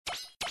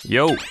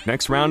Yo,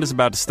 next round is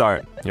about to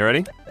start. You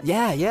ready?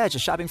 Yeah,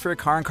 just shopping for a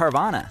car in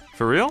Carvana.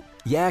 For real?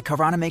 Yeah,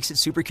 Carvana makes it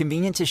super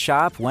convenient to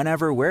shop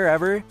whenever,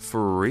 wherever.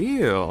 For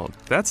real?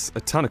 That's a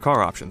ton of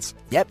car options.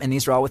 Yep, and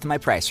these are all within my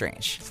price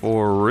range.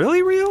 For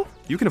really real?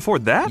 You can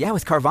afford that? Yeah,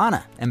 with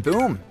Carvana. And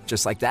boom,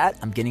 just like that,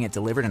 I'm getting it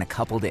delivered in a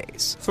couple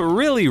days. For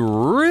really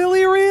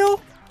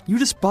real? You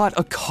just bought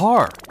a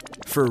car.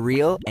 For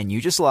real, and you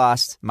just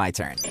lost my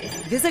turn.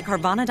 Visit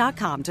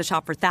Carvana.com to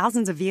shop for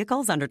thousands of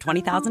vehicles under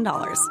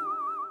 $20,000.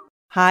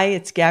 Hi,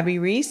 it's Gabby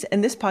Reese,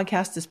 and this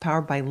podcast is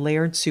powered by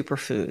Laird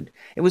Superfood.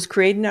 It was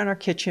created in our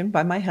kitchen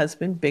by my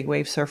husband, big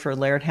wave surfer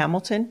Laird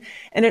Hamilton,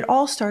 and it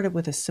all started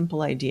with a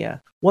simple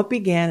idea. What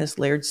began as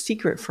Laird's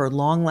secret for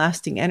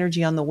long-lasting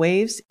energy on the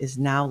waves is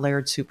now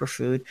Laird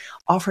Superfood,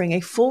 offering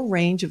a full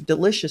range of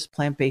delicious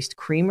plant-based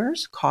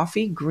creamers,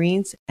 coffee,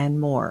 greens,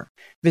 and more.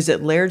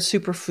 Visit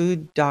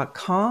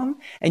lairdsuperfood.com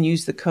and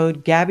use the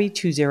code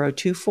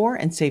GABBY2024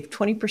 and save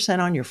 20%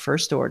 on your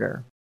first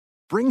order.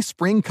 Bring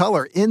spring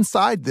color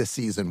inside this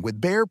season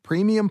with Behr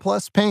Premium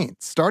Plus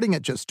paint, starting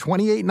at just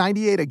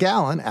 $28.98 a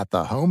gallon at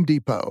the Home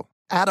Depot.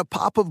 Add a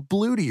pop of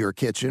blue to your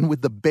kitchen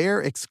with the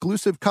Behr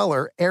exclusive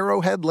color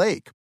Arrowhead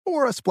Lake,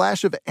 or a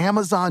splash of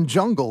Amazon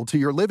Jungle to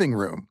your living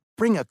room.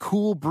 Bring a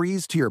cool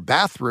breeze to your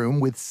bathroom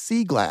with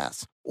Sea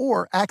Glass,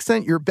 or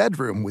accent your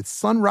bedroom with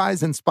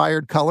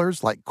sunrise-inspired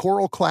colors like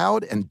Coral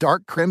Cloud and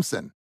Dark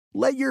Crimson.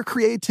 Let your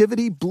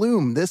creativity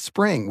bloom this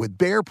spring with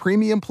Behr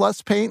Premium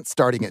Plus paint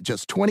starting at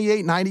just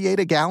 $28.98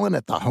 a gallon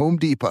at the Home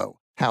Depot.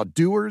 How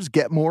doers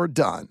get more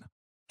done.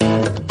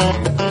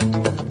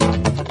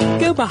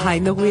 Go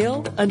behind the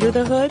wheel, under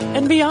the hood,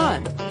 and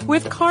beyond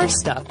with Car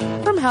Stuff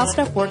from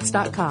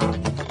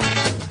HowStuffWorks.com.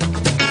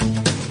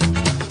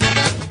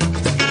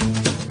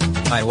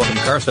 Hi, welcome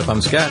to Car Stuff. I'm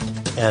Scott.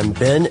 And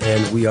Ben,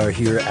 and we are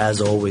here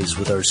as always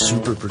with our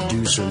super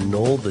producer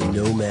Noel the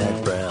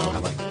Nomad Brown. I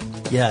like it.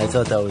 Yeah, I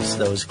thought that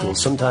was cool.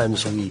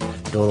 Sometimes we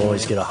don't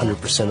always get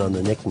 100% on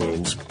the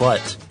nicknames,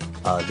 but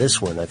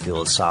this one I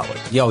feel is solid.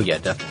 Oh, yeah,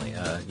 definitely.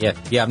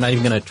 Yeah. I'm not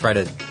even going to try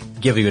to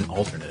give you an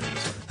alternate.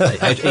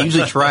 I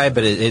usually try,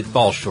 but it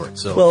falls short.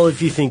 So, well,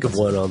 if you think of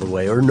one on the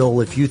way, or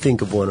Noel, if you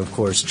think of one, of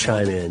course,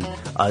 chime in.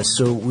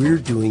 So we're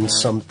doing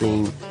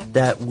something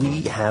that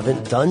we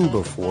haven't done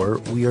before.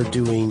 We are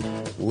doing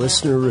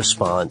listener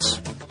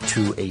response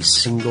to a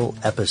single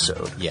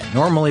episode. Yeah,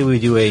 normally we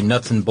do a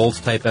nuts and bolts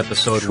type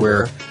episode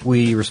where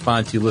we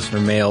respond to listener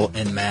mail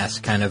en masse,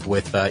 kind of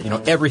with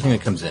everything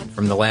that comes in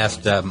from the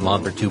last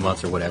month or 2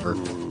 months or whatever,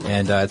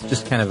 and it's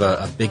just kind of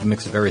a big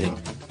mix of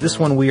everything. This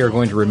one we are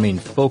going to remain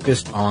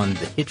focused on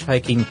the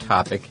hitchhiking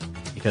topic,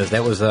 because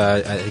that was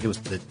I think it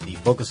was the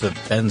focus of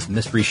Ben's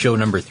mystery show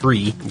number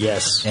 3.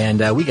 Yes, and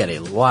we got a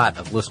lot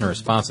of listener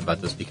response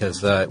about this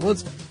because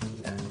it's.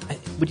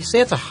 Would you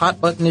say it's a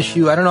hot button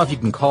issue? I don't know if you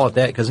can call it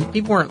that, because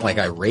people weren't like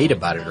irate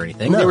about it or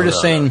anything. They were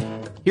just saying,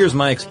 here's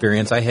my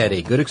experience. I had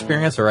a good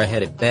experience or I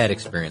had a bad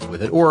experience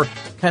with it, or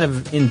kind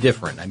of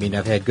indifferent. I mean,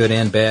 I've had good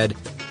and bad.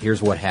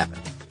 Here's what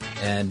happened.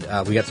 And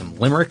we got some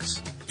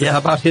limericks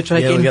about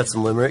hitchhiking. Yeah, we got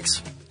some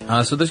limericks.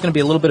 So there's going to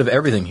be a little bit of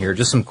everything here.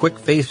 Just some quick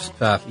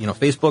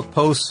Facebook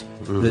posts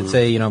that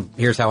say,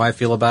 here's how I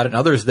feel about it, and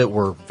others that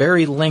were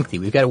very lengthy.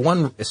 We've got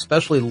one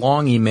especially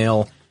long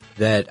email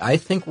that I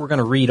think we're going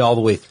to read all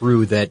the way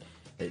through. That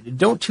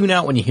don't tune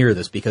out when you hear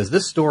this, because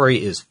this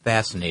story is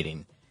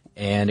fascinating,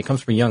 and it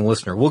comes from a young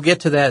listener. We'll get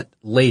to that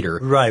later.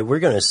 Right, we're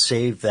going to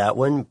save that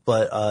one,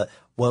 but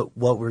what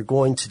we're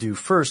going to do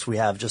first, we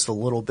have just a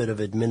little bit of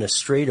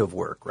administrative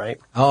work, right?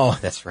 Oh,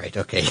 that's right.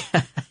 Okay.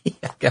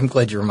 I'm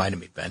glad you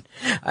reminded me, Ben.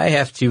 I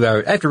have to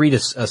read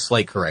a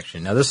slight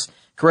correction. Now, this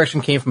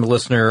correction came from a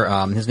listener.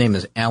 His name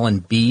is Alan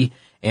B.,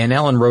 and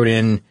Alan wrote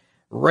in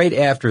right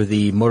after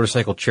the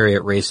motorcycle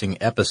chariot racing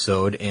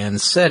episode and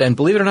said, and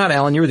believe it or not,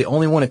 Alan, you were the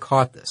only one who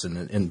caught this,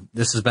 and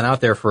this has been out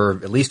there for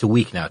at least a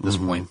week now at this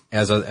point,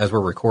 as we're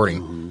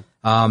recording.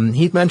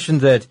 He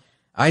mentioned that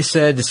I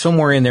said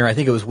somewhere in there, I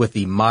think it was with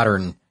the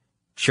modern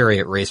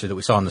chariot racer that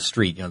we saw on the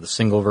street, the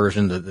single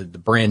version, the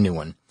brand new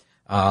one,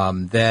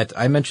 that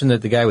I mentioned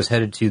that the guy was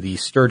headed to the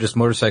Sturgis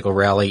Motorcycle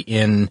Rally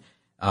in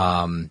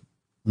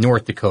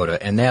North Dakota,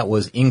 and that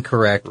was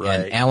incorrect. Right.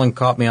 And Alan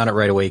caught me on it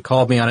right away. He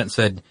called me on it and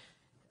said,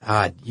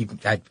 I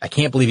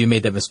can't believe you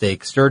made that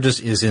mistake.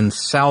 Sturgis is in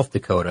South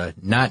Dakota,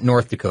 not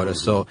North Dakota.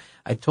 So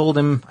I told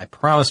him, I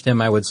promised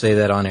him I would say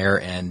that on air,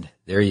 and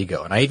there you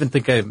go. And I even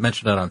think I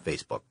mentioned it on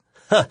Facebook.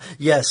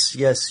 Yes,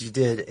 you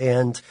did.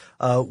 And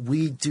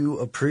we do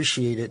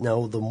appreciate it.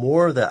 Now, the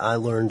more that I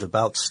learned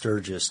about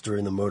Sturgis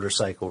during the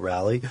motorcycle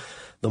rally,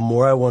 the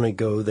more I want to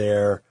go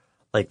there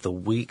like the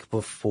week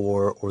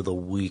before or the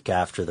week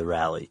after the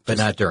rally. But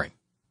not during.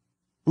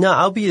 No,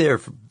 I'll be there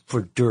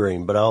for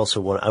during, but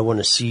I want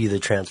to see the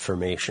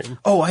transformation.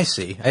 Oh, I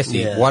see.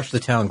 Yeah. Watch the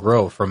town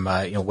grow from,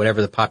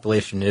 whatever the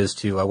population is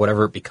to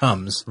whatever it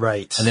becomes.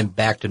 Right. And then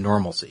back to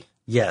normalcy.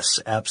 Yes,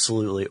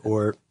 absolutely.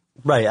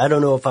 Right. I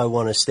don't know if I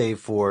want to stay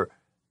for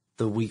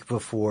the week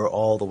before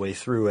all the way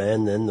through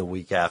and then the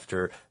week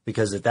after,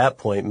 because at that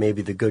point,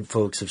 maybe the good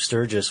folks of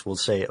Sturgis will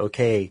say,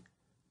 okay,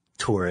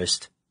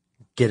 tourist,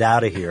 get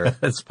out of here.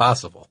 That's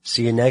possible.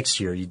 See you next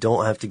year. You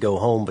don't have to go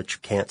home, but you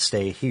can't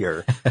stay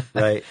here,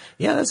 right?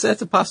 Yeah,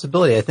 that's a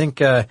possibility. I think,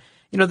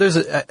 there's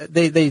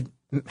this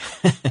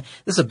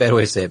is a bad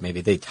way to say it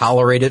maybe. They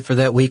tolerate it for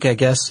that week, I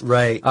guess.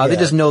 Right. They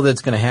just know that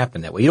it's going to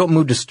happen that way. You don't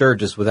move to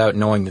Sturgis without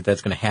knowing that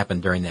that's going to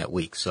happen during that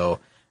week. So,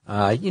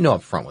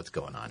 up front what's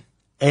going on.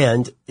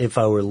 And if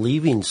I were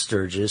leaving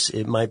Sturgis,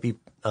 it might be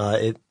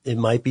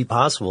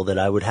possible that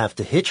I would have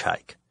to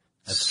hitchhike.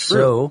 That's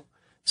true.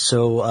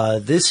 So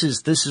this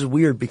is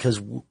weird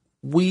because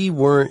we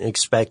weren't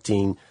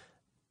expecting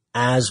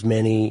as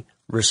many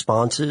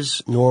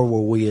responses, nor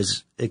were we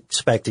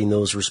expecting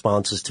those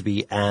responses to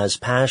be as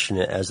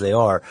passionate as they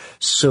are.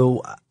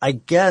 So I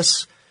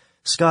guess,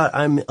 Scott,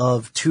 I'm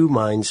of two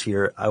minds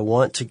here. I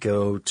want to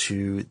go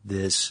to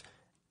this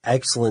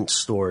excellent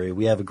story.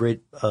 We have a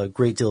great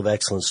deal of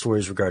excellent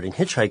stories regarding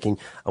hitchhiking.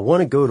 I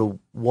want to go to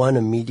one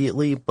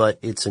immediately, but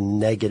it's a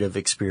negative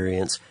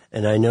experience.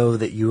 And I know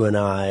that you and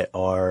I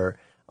are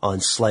on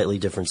slightly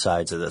different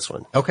sides of this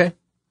one. Okay.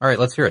 All right.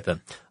 Let's hear it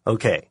then.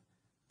 Okay.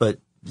 But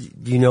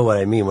you know what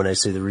I mean when I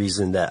say the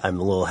reason that I'm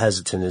a little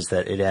hesitant is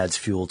that it adds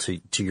fuel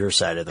to your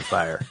side of the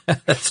fire.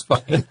 That's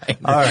fine.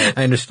 All right.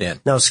 I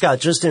understand. Now, Scott,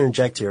 just to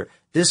interject here.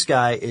 This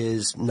guy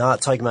is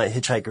not talking about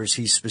hitchhikers.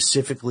 He's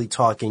specifically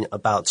talking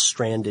about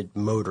stranded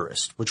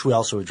motorists, which we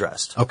also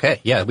addressed. Okay.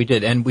 Yeah, we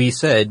did. And we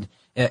said,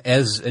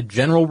 as a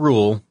general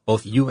rule,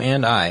 both you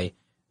and I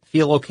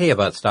feel okay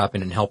about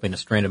stopping and helping a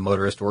stranded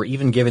motorist or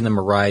even giving them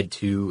a ride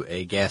to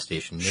a gas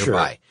station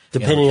nearby. Sure.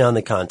 Depending on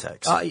the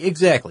context.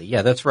 Exactly.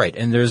 Yeah, that's right.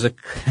 And there's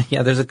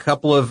a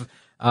couple of,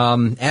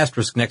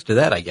 asterisks next to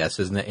that, I guess,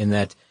 in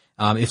that,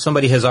 if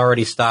somebody has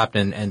already stopped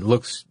and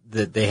looks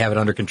that they have it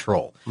under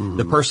control,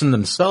 the person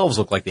themselves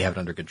look like they have it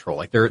under control.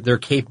 Like they're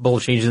capable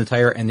of changing the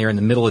tire and they're in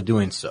the middle of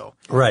doing so.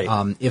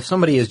 Right. If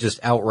somebody is just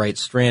outright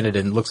stranded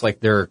and looks like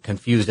they're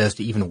confused as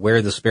to even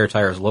where the spare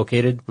tire is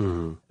located,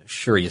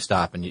 sure, you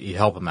stop and you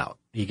help them out.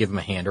 You give them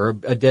a hand or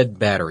a dead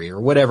battery or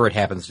whatever it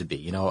happens to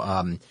be.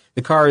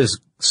 The car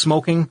is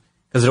smoking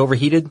because it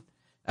overheated.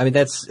 I mean,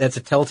 that's a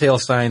telltale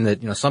sign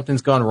that,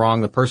 something's gone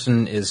wrong. The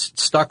person is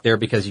stuck there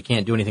because you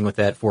can't do anything with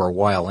that for a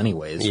while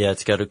anyways. Yeah,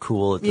 it's got to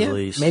cool at the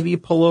least. Maybe you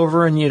pull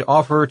over and you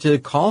offer to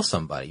call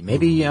somebody.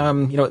 Maybe,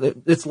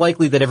 it's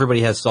likely that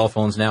everybody has cell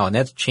phones now, and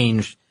that's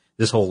changed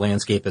this whole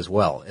landscape as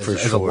well.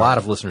 As a lot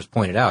of listeners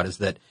pointed out, is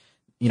that,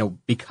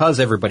 because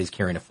everybody's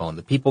carrying a phone,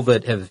 the people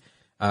that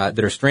that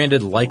are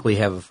stranded likely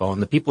have a phone.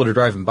 The people that are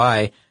driving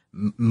by,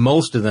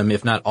 most of them,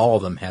 if not all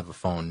of them, have a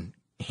phone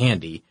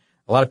handy.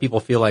 A lot of people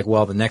feel like,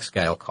 well, the next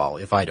guy will call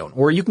if I don't.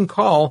 Or you can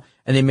call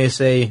and they may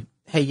say,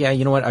 hey, yeah,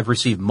 you know what? I've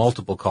received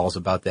multiple calls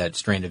about that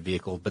stranded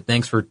vehicle, but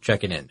thanks for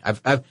checking in.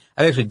 I've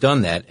actually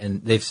done that,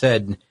 and they've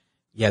said,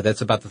 yeah,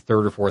 that's about the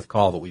third or fourth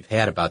call that we've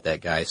had about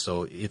that guy,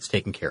 so it's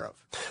taken care of.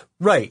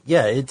 Right.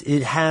 Yeah,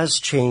 it has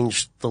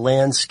changed the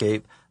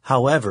landscape.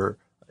 However,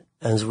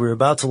 as we're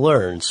about to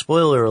learn,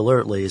 spoiler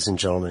alert, ladies and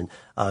gentlemen,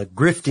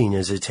 grifting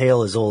is a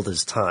tale as old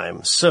as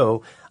time.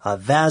 So,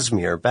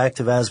 Vasmir, back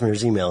to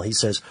Vasmir's email, he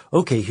says,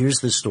 okay, here's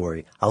the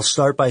story. I'll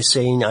start by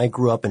saying I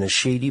grew up in a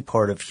shady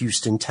part of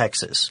Houston,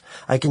 Texas.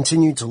 I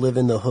continued to live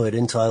in the hood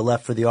until I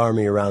left for the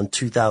Army around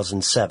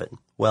 2007.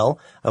 Well,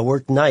 I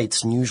worked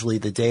nights, and usually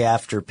the day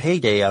after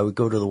payday, I would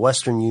go to the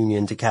Western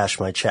Union to cash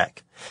my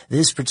check.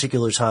 This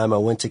particular time, I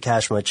went to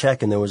cash my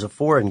check, and there was a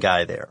foreign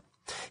guy there.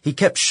 He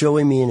kept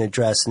showing me an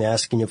address and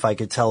asking if I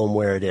could tell him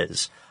where it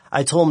is.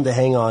 I told him to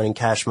hang on and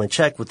cash my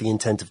check with the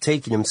intent of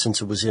taking him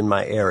since it was in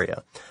my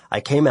area. I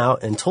came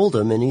out and told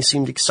him, and he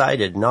seemed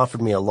excited and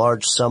offered me a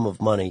large sum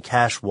of money,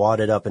 cash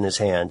wadded up in his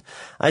hand.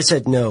 I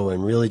said no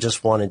and really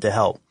just wanted to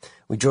help.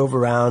 We drove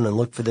around and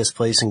looked for this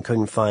place and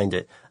couldn't find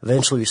it.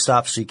 Eventually we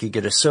stopped so he could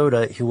get a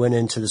soda. He went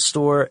into the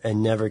store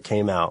and never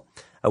came out.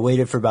 I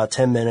waited for about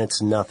 10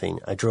 minutes, nothing.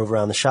 I drove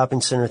around the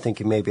shopping center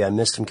thinking maybe I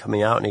missed him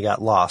coming out and he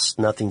got lost.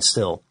 Nothing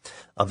still.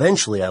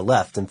 Eventually I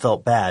left and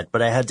felt bad,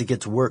 but I had to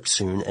get to work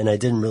soon and I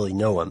didn't really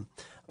know him.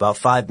 About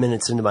 5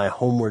 minutes into my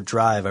homeward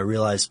drive, I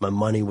realized my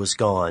money was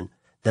gone.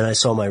 Then I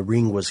saw my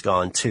ring was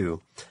gone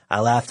too. I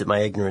laughed at my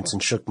ignorance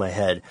and shook my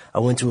head. I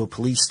went to a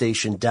police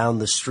station down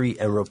the street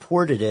and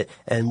reported it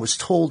and was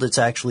told it's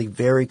actually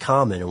very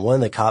common. And one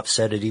of the cops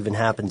said it even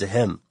happened to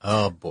him.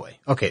 Oh boy.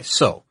 Okay,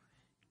 so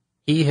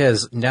he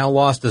has now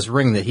lost his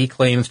ring that he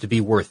claims to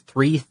be worth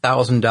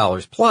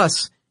 $3,000.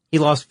 Plus, he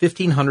lost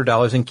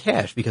 $1,500 in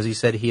cash because he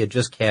said he had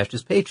just cashed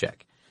his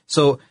paycheck.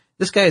 So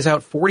this guy is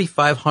out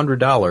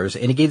 $4,500,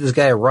 and he gave this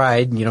guy a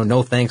ride.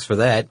 No thanks for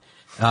that.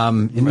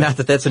 Not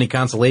that that's any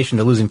consolation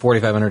to losing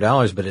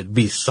 $4,500, but it'd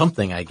be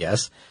something, I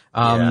guess.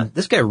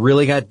 This guy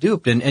really got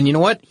duped, and you know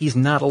what? He's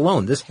not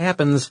alone. This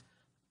happens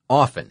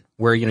often,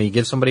 where you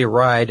give somebody a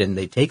ride and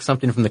they take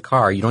something from the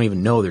car. You don't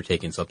even know they're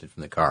taking something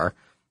from the car.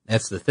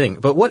 That's the thing.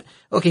 But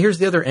okay, here's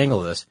the other angle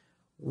of this.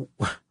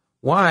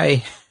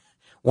 Why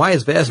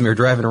is Vasmir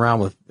driving around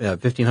with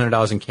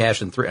 $1,500 in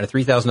cash and a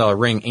 $3,000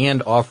 ring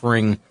and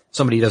offering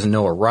somebody who doesn't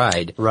know a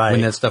ride Right.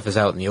 when that stuff is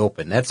out in the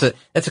open? That's a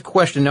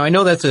question. Now I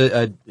know that's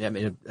a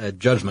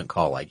judgment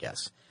call, I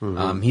guess.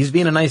 He's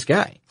being a nice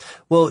guy.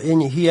 Well,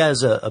 and he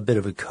has a bit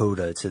of a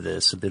coda to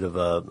this, a bit of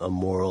a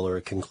moral or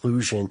a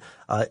conclusion.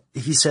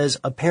 He says,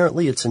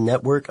 apparently it's a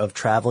network of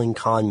traveling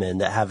con men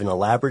that have an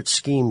elaborate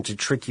scheme to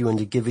trick you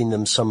into giving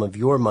them some of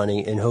your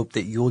money in hope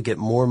that you'll get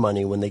more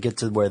money when they get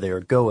to where they are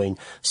going.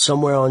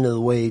 Somewhere on the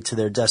way to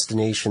their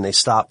destination, they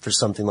stop for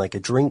something like a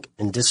drink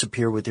and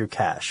disappear with your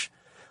cash.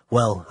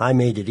 Well, I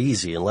made it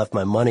easy and left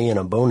my money in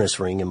a bonus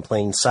ring in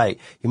plain sight.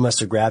 He must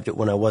have grabbed it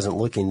when I wasn't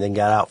looking, then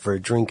got out for a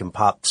drink and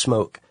popped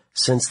smoke.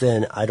 Since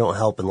then, I don't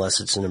help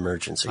unless it's an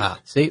emergency.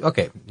 See,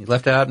 okay. You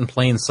left it out in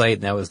plain sight,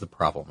 and that was the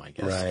problem, I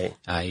guess.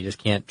 Right. You just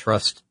can't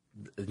trust,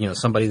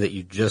 somebody that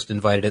you just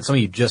invited in,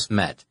 somebody you just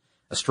met,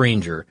 a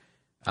stranger.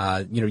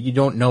 You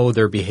don't know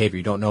their behavior.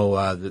 You don't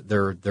know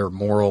their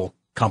moral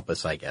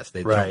compass, I guess.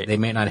 They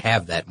may not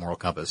have that moral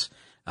compass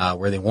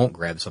where they won't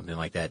grab something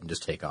like that and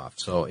just take off.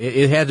 So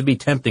it had to be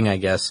tempting, I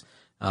guess,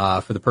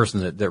 for the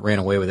person that ran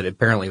away with it.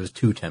 Apparently it was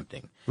too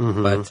tempting.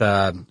 But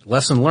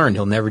lesson learned,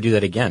 he'll never do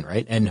that again,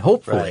 right? And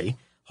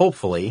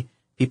hopefully,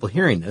 people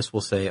hearing this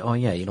will say, oh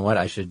yeah, you know what,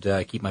 I should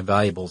keep my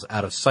valuables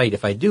out of sight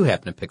if I do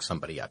happen to pick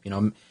somebody up.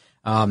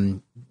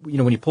 When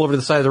you pull over to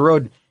the side of the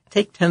road,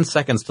 take 10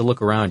 seconds to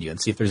look around you and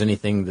see if there's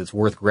anything that's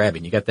worth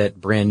grabbing. You got that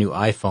brand new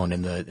iPhone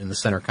in the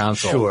center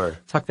console. Sure.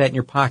 Tuck that in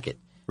your pocket.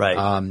 Right.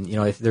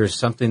 If there's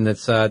something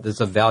that's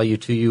of value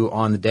to you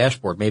on the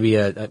dashboard, maybe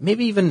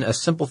even a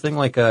simple thing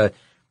like one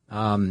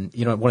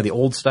of the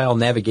old style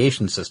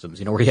navigation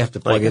systems, where you have to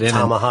plug it in.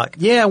 Tomahawk.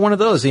 Yeah, one of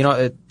those.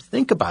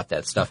 Think about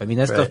that stuff. I mean,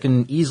 that stuff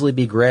can easily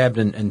be grabbed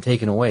and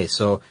taken away.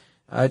 So,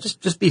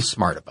 just be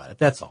smart about it.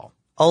 That's all.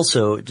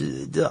 Also,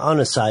 on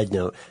a side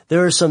note,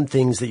 there are some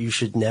things that you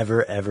should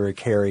never ever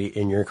carry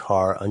in your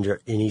car under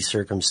any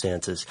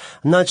circumstances.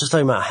 I'm not just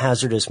talking about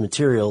hazardous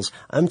materials.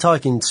 I'm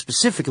talking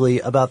specifically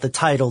about the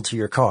title to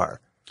your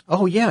car.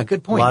 Oh yeah,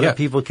 good point. A lot of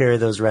people carry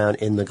those around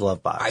in the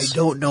glove box. I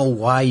don't know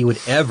why you would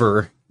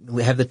ever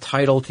have the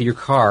title to your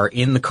car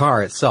in the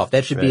car itself.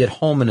 That should be at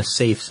home in a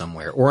safe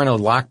somewhere, or in a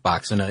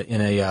lockbox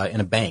in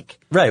a bank.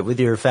 Right, with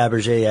your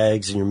Fabergé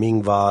eggs and your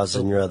Ming Vase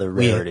and your other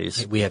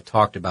rarities. We have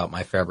talked about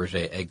my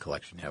Fabergé egg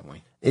collection, haven't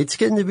we? It's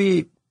going to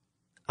be,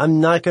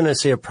 I'm not going to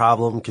say a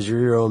problem because you're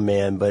your own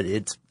man, but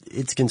it's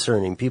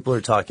concerning. People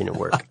are talking at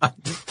work.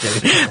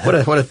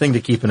 What a thing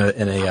to keep in a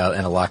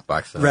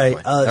lockbox.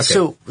 Right. Okay.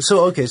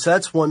 So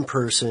that's one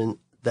person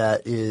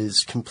that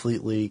is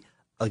completely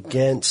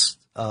against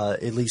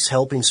at least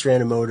helping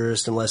stranded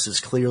motorists unless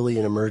it's clearly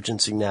an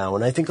emergency now.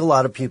 And I think a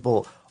lot of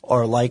people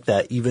are like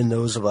that. Even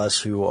those of us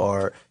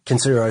who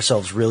consider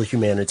ourselves real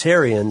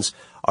humanitarians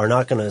are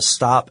not going to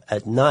stop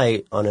at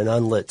night on an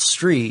unlit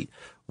street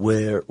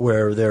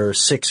where there are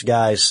 6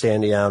 guys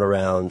standing out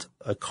around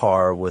a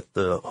car with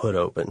the hood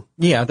open.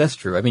 Yeah, that's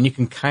true. I mean, you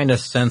can kind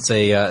of sense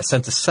a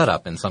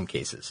setup in some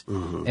cases.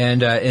 Mm-hmm.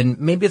 And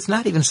maybe it's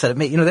not even set up.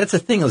 That's the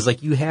thing, is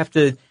like you have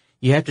to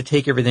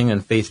take everything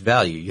on face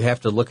value. You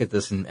have to look at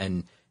this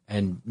and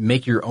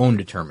make your own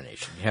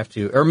determination. You have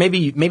to, or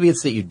maybe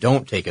it's that you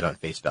don't take it on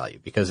face value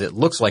because it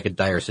looks like a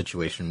dire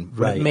situation,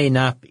 but it may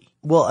not be.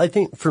 Well, I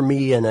think for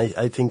me, and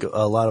I think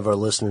a lot of our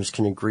listeners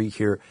can agree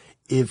here,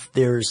 if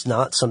there's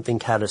not something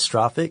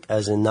catastrophic,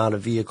 as in not a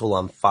vehicle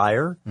on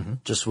fire,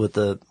 just with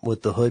the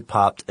hood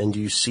popped, and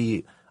you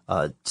see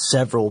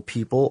several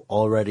people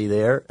already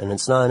there, and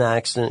it's not an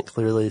accident,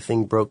 clearly the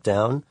thing broke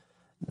down,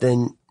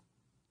 then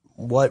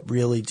what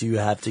really do you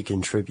have to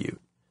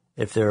contribute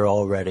if there are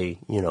already,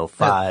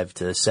 5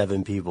 to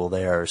 7 people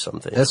there or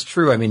something? That's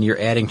true. I mean, you're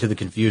adding to the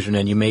confusion,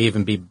 and you may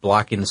even be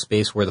blocking the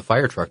space where the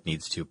fire truck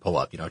needs to pull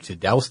up, to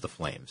douse the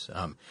flames.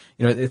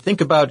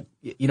 Think about,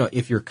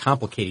 if you're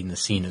complicating the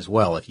scene as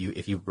well, if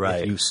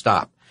you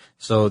stop.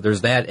 So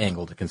there's that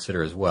angle to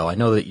consider as well. I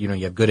know that, you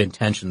have good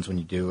intentions when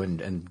you do,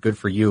 and good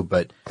for you,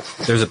 but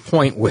there's a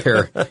point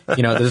where,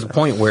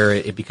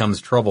 it becomes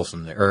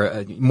troublesome,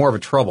 or more of a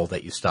trouble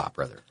that you stop,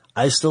 rather.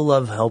 I still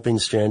love helping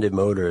stranded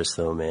motorists,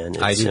 though, man.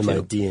 It's in my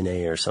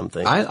DNA or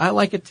something. I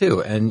like it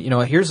too. And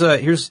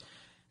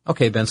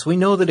okay, Ben. So we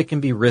know that it can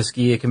be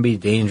risky, it can be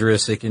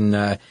dangerous, it can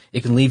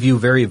leave you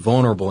very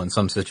vulnerable in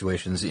some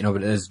situations.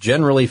 But it's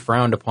generally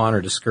frowned upon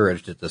or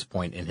discouraged at this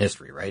point in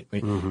history, right?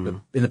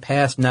 In the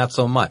past, not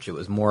so much. It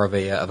was more of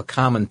a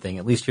common thing,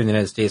 at least here in the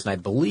United States, and I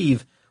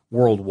believe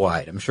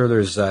worldwide. I'm sure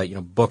there's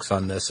books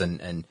on this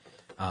and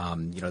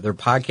there are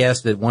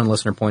podcasts that one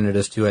listener pointed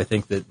us to, I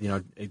think, that,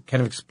 it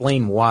kind of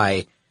explain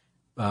why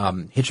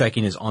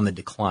hitchhiking is on the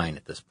decline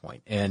at this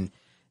point. And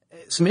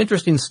some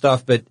interesting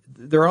stuff, but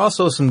there are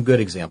also some good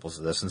examples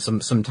of this.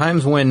 And some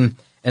times when,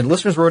 and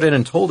listeners wrote in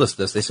and told us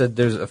this, they said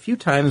there's a few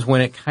times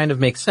when it kind of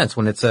makes sense,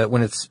 when it's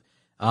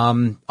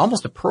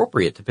almost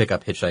appropriate to pick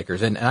up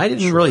hitchhikers. And I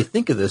didn't really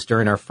think of this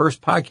during our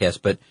first podcast,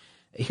 but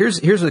here's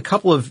a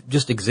couple of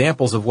just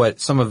examples of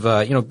what some of,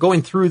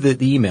 going through the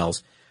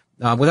emails.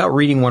 Without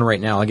reading one right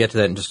now, I'll get to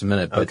that in just a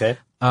minute. But, okay.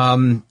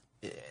 And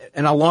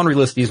I'll laundry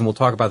list these and we'll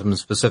talk about them in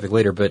specific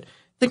later. But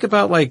think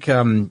about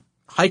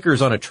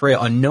hikers on a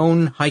trail, a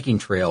known hiking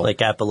trail.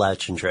 Like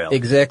Appalachian Trail.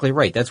 Exactly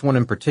right. That's one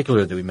in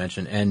particular that we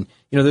mentioned. And,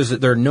 you know,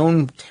 there are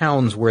known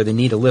towns where they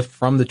need a lift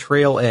from the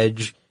trail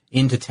edge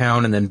into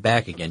town and then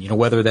back again. You know,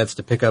 whether that's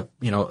to pick up,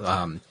 you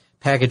know,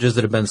 packages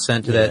that have been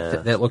sent to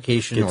that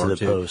location, Get or to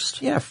the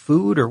post. Yeah,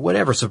 food or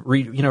whatever. So,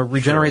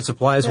 regenerate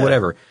supplies,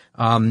 whatever.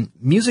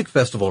 Music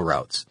festival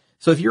routes.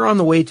 So if you're on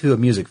the way to a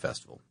music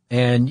festival,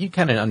 and you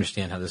kind of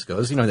understand how this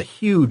goes, you know, the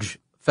huge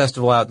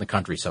festival out in the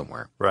country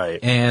somewhere. Right.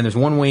 And there's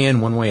one way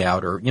in, one way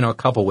out, or, you know, a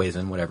couple ways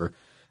in, whatever.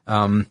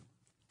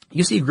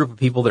 You see a group of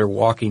people that are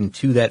walking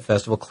to that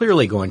festival,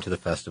 clearly going to the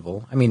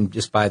festival. I mean,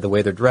 just by the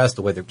way they're dressed,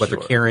 the way what they're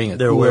carrying.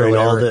 They're wearing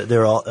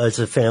it's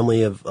a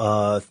family of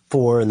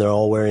 4, and they're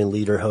all wearing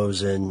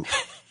lederhosen.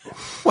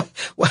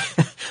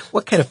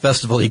 What kind of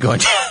festival are you going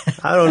to?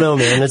 I don't know,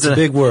 man. It's a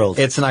big world.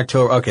 It's an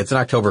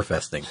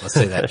Oktoberfest thing. Let's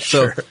say that.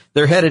 Sure. So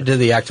they're headed to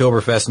the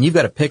Oktoberfest, and you've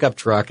got a pickup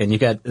truck, and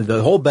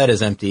the whole bed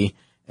is empty,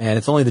 and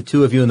it's only the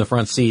two of you in the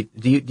front seat.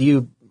 Do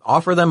you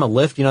offer them a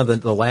lift, you know,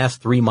 the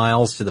last 3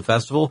 miles to the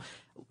festival?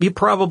 You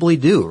probably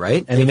do,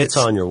 right? I mean, it's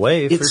on your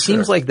way. It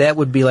seems like that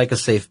would be like a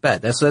safe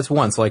bet. That's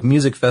one. So like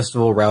music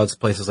festival routes,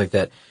 places like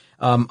that.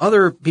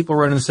 Other people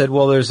wrote in and said,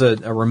 well, there's a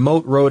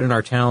remote road in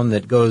our town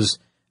that goes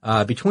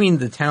between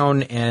the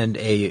town and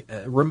a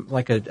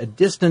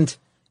distant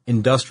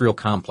industrial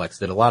complex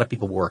that a lot of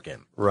people work in.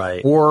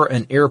 Right. Or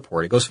an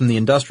airport. It goes from the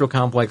industrial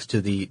complex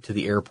to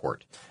the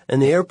airport.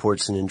 And the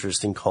airport's an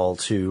interesting call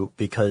too,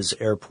 because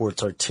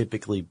airports are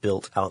typically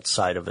built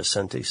outside of a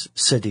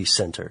city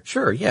center.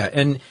 Sure, yeah.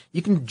 And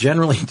you can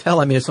generally tell,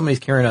 I mean, if somebody's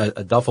carrying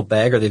a duffel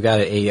bag, or they've got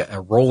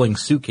a rolling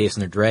suitcase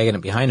and they're dragging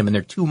it behind them, and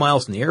they're 2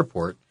 miles from the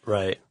airport.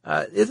 Right.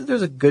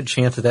 There's a good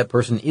chance that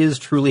person is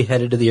truly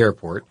headed to the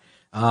airport.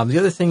 The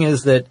other thing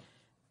is that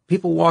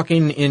people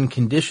walking in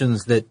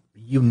conditions that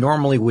you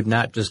normally would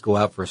not just go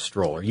out for a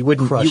stroll, or you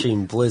wouldn't.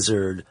 Crushing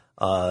blizzard,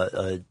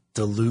 a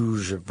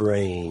deluge of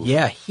rain.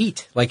 Yeah,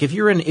 heat. Like if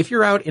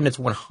you're out and it's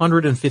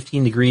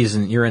 115 degrees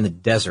and you're in the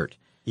desert.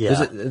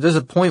 Yeah. There's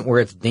a point where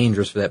it's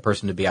dangerous for that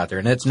person to be out there,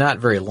 and it's not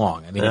very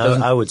long. I mean,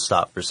 I would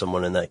stop for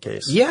someone in that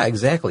case. Yeah,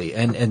 exactly.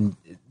 And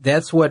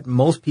that's what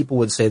most people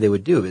would say they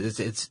would do.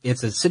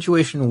 It's a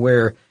situation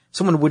where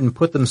someone wouldn't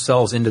put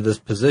themselves into this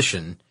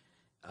position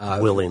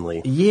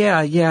willingly. Yeah.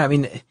 I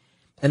mean,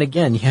 and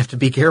again, you have to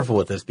be careful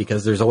with this,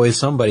 because there's always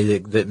somebody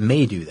that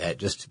may do that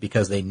just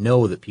because they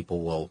know that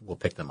people will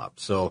pick them up.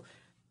 So.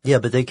 Yeah,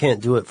 but they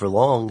can't do it for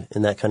long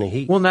in that kind of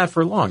heat. Well, not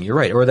for long. You're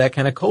right. Or that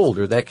kind of cold,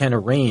 or that kind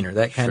of rain, or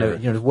that kind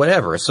of,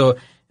 whatever. So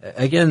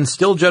again,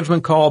 still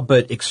judgment call,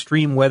 but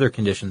extreme weather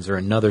conditions are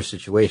another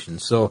situation.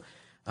 So,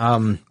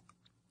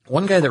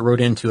 one guy that wrote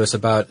into us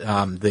about,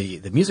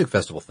 the music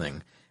festival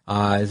thing,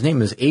 his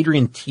name is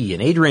Adrian T,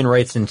 and Adrian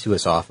writes into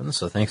us often.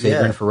 So thanks,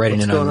 Adrian, for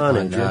writing in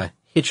on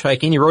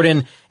hitchhiking. He wrote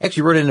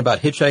in about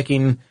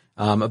hitchhiking,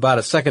 about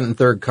a second and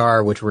third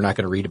car, which we're not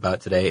going to read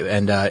about today,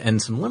 and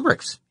some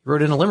limericks. He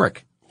wrote in a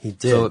limerick. He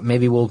did. So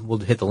maybe we'll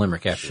hit the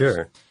limerick after. Sure.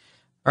 This.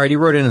 All right. He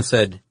wrote in and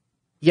said,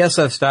 yes,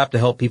 I've stopped to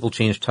help people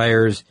change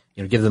tires,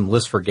 give them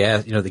lists for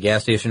gas, the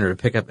gas station, or to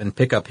pick up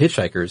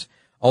hitchhikers.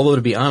 Although,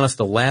 to be honest,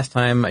 the last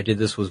time I did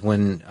this was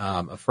when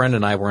a friend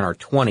and I were in our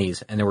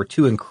 20s, and there were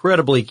 2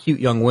 incredibly cute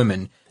young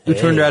women who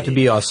turned out to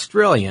be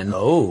Australian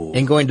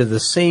and going to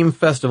the same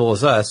festival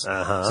as us.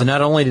 Uh-huh. So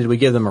not only did we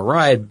give them a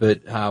ride,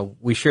 but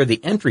we shared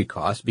the entry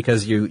cost,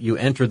 because you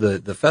enter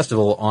the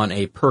festival on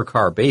a per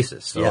car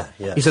basis. So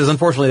he says,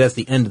 unfortunately, that's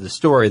the end of the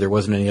story. There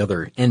wasn't any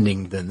other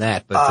ending than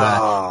that,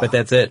 but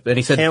that's it. But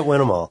he said, can't win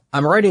them all.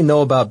 I'm writing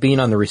though about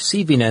being on the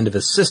receiving end of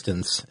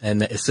assistance,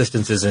 and the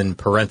assistance is in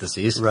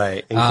parentheses.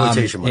 Right. In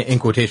quotation marks. In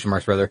quotation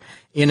marks, rather.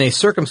 In a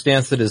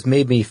circumstance that has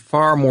made me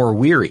far more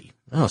weary.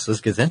 Oh, so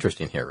this gets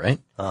interesting here, right?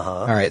 Uh-huh.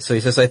 All right. So he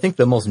says, I think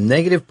the most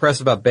negative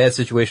press about bad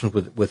situations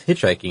with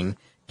hitchhiking,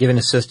 giving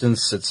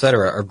assistance,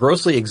 etc., are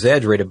grossly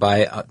exaggerated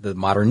by the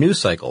modern news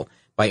cycle.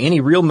 By any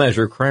real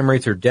measure, crime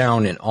rates are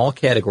down in all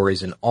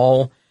categories, in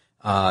all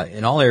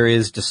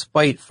areas,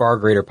 despite far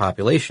greater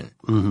population.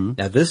 Mm-hmm.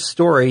 Now, this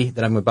story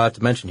that I'm about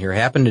to mention here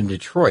happened in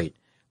Detroit,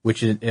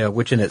 which in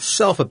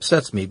itself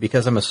upsets me,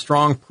 because I'm a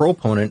strong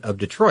proponent of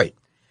Detroit.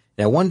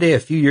 Now, one day a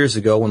few years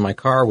ago, when my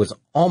car was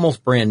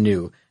almost brand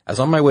new, I was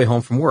on my way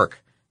home from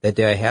work. That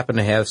day I happened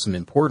to have some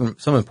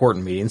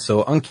important meetings,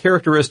 so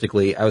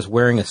uncharacteristically, I was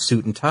wearing a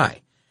suit and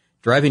tie.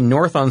 Driving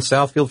north on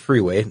Southfield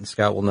Freeway, and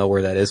Scott will know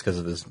where that is because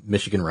of his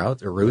Michigan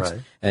routes, right.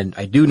 And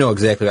I do know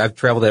exactly. I've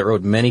traveled that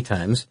road many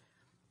times.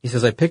 He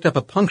says, I picked up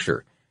a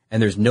puncture,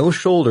 and there's no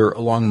shoulder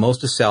along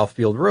most of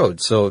Southfield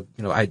Road. So,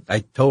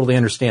 I totally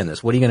understand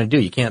this. What are you going to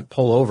do? You can't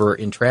pull over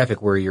in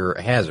traffic where you're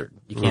a hazard.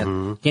 You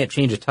can't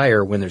change a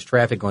tire when there's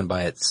traffic going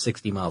by at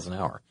 60 miles an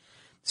hour.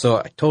 So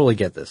I totally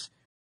get this.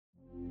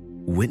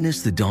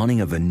 Witness the dawning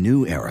of a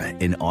new era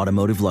in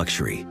automotive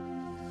luxury,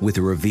 with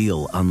a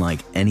reveal unlike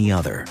any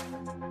other,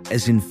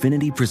 as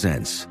Infiniti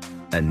presents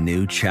a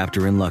new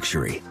chapter in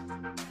luxury,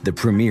 the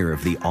premiere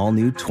of the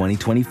all-new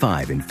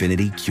 2025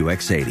 Infiniti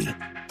QX80.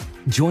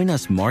 Join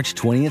us March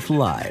 20th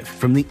live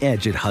from the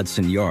Edge at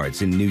Hudson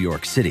Yards in New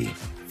York City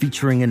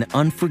featuring an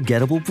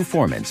unforgettable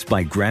performance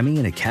by Grammy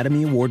and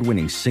Academy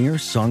Award-winning singer,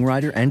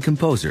 songwriter, and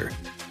composer,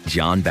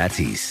 Jon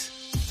Batiste.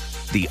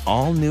 The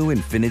all-new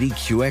Infiniti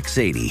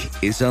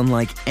QX80 is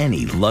unlike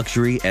any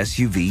luxury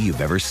SUV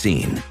you've ever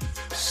seen.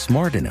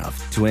 Smart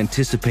enough to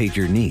anticipate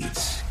your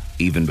needs,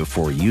 even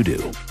before you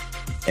do.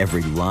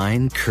 Every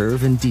line,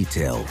 curve, and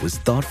detail was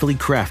thoughtfully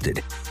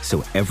crafted,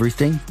 so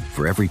everything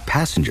for every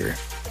passenger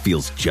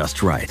feels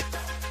just right.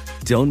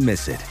 Don't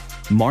miss it.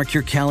 Mark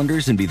your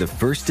calendars and be the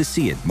first to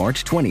see it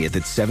March 20th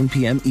at 7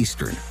 p.m.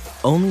 Eastern,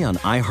 only on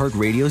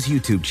iHeartRadio's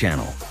YouTube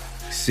channel.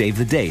 Save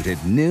the date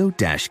at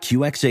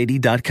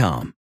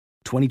new-QX80.com.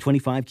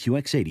 2025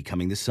 QX80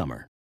 coming this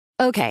summer.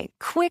 Okay,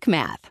 quick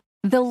math.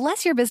 The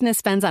less your business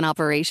spends on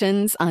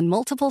operations, on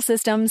multiple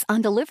systems,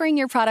 on delivering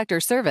your product or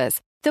service,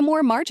 the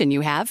more margin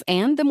you have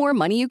and the more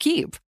money you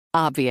keep.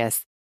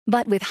 Obvious.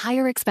 But with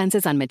higher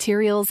expenses on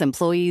materials,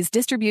 employees,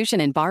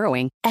 distribution, and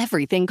borrowing,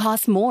 everything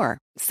costs more.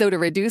 So to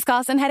reduce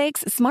costs and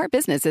headaches, smart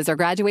businesses are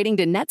graduating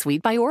to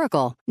NetSuite by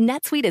Oracle.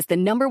 NetSuite is the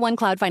 #1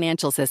 cloud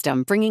financial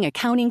system, bringing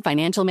accounting,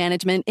 financial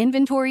management,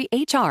 inventory,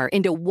 HR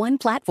into one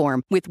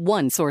platform with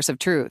one source of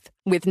truth.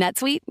 With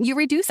NetSuite, you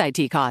reduce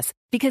IT costs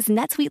because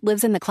NetSuite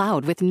lives in the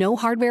cloud with no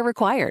hardware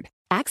required,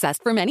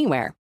 accessed from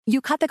anywhere. You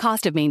cut the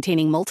cost of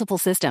maintaining multiple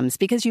systems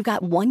because you've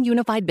got one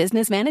unified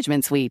business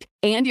management suite.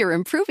 And you're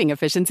improving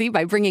efficiency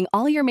by bringing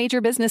all your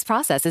major business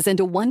processes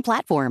into one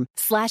platform,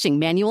 slashing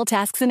manual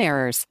tasks and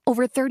errors.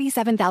 Over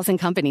 37,000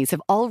 companies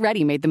have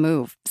already made the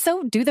move.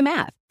 So do the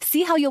math.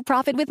 See how you'll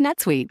profit with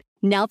NetSuite.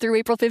 Now through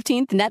April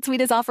 15th,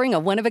 NetSuite is offering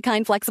a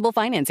one-of-a-kind flexible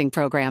financing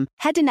program.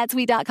 Head to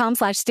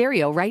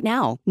netsuite.com/stereo right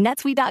now.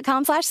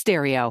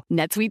 netsuite.com/stereo.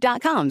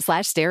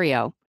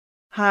 netsuite.com/stereo.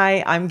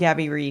 Hi, I'm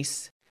Gabby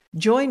Reese.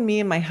 Join me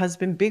and my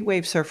husband, big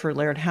wave surfer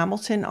Laird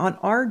Hamilton, on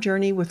our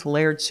journey with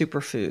Laird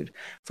Superfood.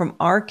 From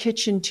our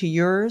kitchen to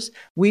yours,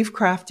 we've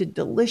crafted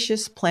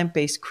delicious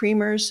plant-based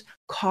creamers,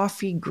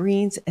 coffee,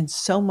 greens, and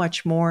so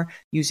much more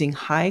using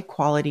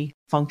high-quality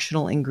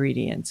functional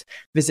ingredients.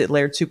 Visit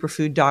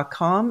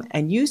lairdsuperfood.com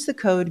and use the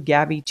code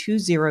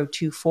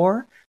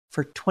GABBY2024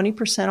 for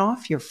 20%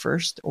 off your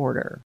first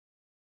order.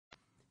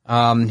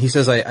 He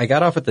says, I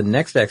got off at the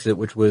next exit,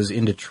 which was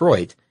in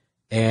Detroit,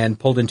 and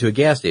pulled into a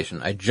gas station.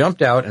 I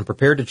jumped out and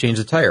prepared to change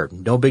the tire.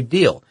 No big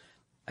deal.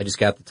 I just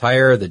got the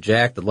tire, the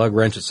jack, the lug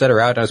wrench,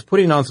 etc. out. I was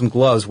putting on some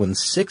gloves when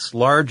 6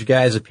 large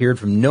guys appeared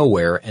from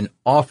nowhere and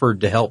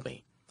offered to help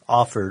me.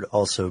 Offered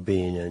also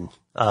being in,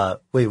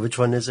 wait, which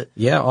one is it?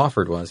 Yeah,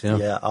 offered was, yeah.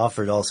 Yeah,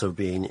 offered also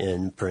being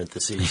in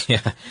parentheses.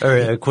 Yeah.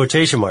 Or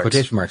quotation marks.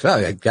 Quotation marks. Oh,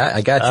 I got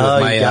you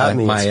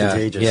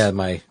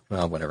with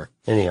well, whatever.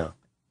 Anyhow.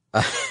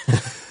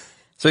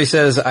 So he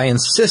says, I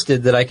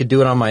insisted that I could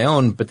do it on my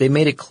own, but they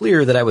made it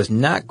clear that I was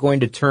not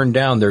going to turn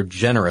down their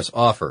generous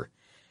offer.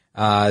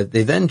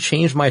 They then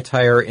changed my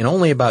tire in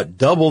only about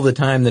double the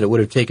time that it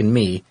would have taken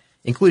me,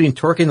 including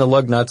torquing the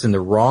lug nuts in the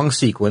wrong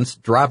sequence,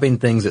 dropping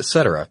things,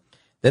 etc.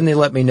 Then they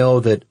let me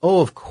know that,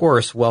 of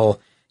course, while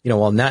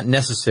not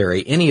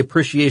necessary, any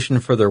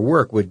appreciation for their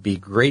work would be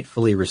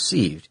gratefully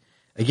received.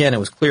 Again, it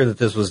was clear that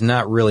this was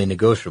not really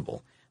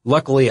negotiable.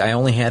 Luckily, I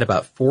only had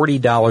about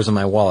 $40 in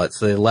my wallet,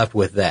 so they left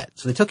with that.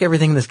 So they took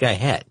everything this guy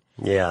had.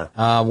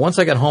 Yeah. Once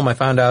I got home, I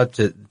found out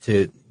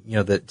to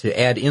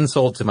add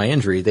insult to my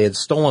injury, they had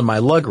stolen my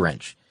lug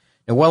wrench.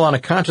 And while on a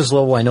conscious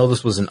level, I know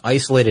this was an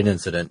isolated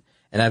incident,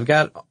 and I've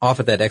got off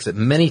at that exit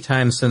many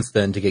times since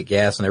then to get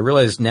gas, and I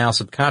realize now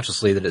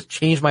subconsciously that it's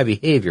changed my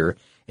behavior,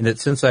 and that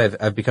since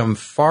I've become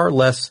far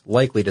less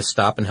likely to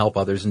stop and help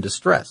others in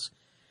distress.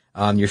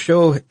 Your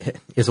show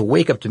is a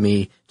wake up to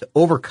me to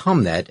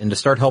overcome that and to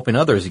start helping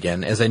others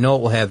again, as I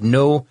know I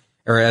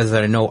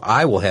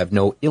will have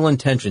no ill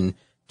intention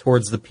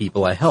towards the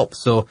people I help.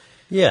 So,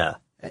 yeah,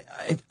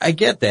 I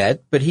get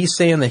that, but he's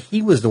saying that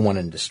he was the one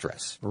in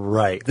distress.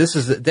 Right.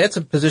 That's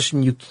a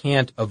position you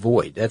can't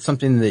avoid. That's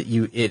something that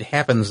it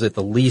happens at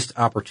the least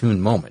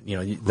opportune moment.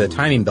 The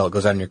timing belt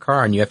goes on in your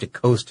car and you have to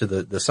coast to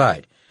the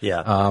side.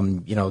 Yeah.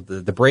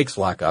 The brakes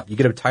lock up. You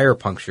get a tire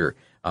puncture.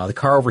 The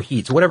car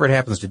overheats, whatever it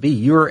happens to be,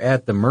 you're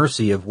at the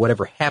mercy of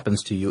whatever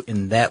happens to you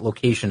in that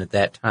location at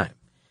that time.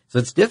 So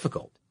it's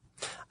difficult.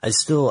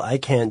 I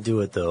can't do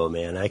it though,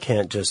 man. I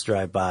can't just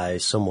drive by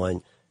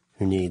someone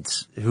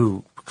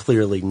who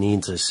clearly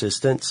needs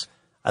assistance.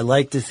 I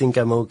like to think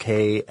I'm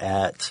okay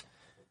at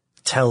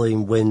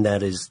telling when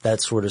that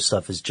sort of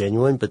stuff is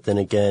genuine, but then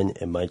again,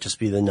 it might just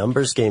be the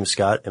numbers game,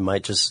 Scott. It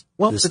might just,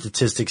 the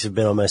statistics have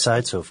been on my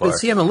side so far. But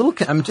see,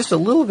 I'm just a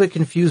little bit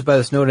confused by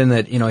this note in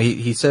that,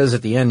 he says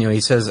at the end,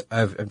 he says,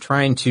 I'm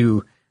trying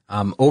to,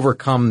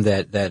 overcome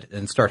that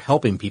and start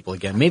helping people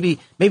again. Maybe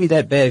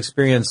that bad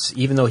experience,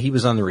 even though he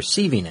was on the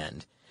receiving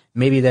end,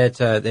 maybe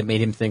that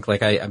made him think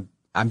like,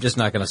 I'm just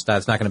not going to stop.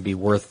 It's not going to be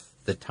worth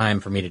the time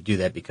for me to do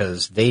that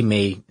because they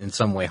may in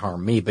some way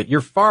harm me, but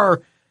you're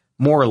far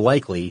more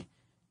likely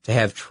to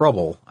have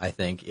trouble, I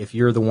think, if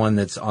you're the one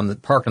that's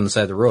parked on the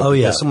side of the road. Oh,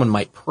 yeah. Because someone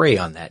might prey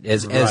on that,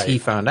 as he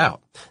found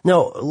out.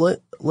 No,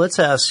 let's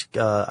ask,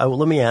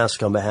 let me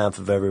ask on behalf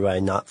of everybody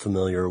not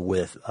familiar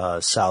with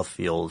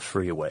Southfield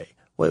Freeway.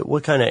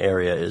 What kind of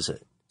area is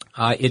it?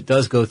 It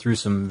does go through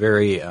some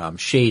very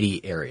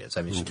shady areas.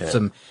 I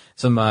mean,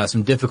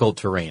 some difficult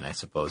terrain, I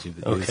suppose you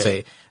would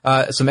say.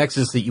 Some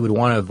exits that you would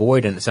want to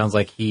avoid, and it sounds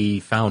like he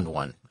found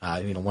one.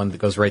 One that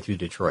goes right through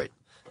Detroit.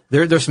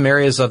 There's some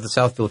areas of the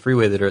Southfield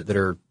Freeway that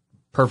are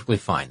perfectly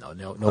fine though.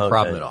 No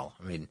problem at all.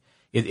 I mean,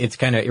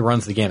 it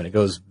runs the gamut. It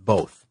goes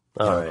both.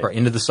 Right.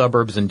 Into the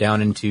suburbs and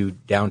down into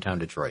downtown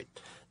Detroit.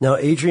 Now,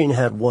 Adrian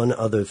had one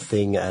other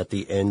thing at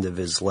the end of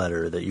his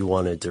letter that you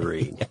wanted to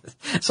read.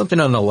 Something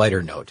on a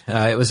lighter note.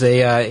 It was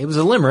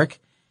a limerick,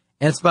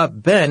 and it's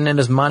about Ben and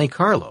his Monte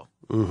Carlo.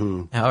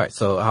 Mm-hmm. All right,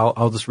 so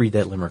I'll just read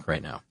that limerick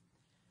right now.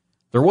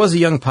 There was a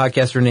young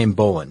podcaster named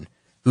Bolin,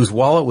 whose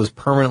wallet was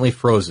permanently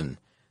frozen.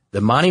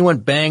 The Monte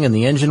went bang and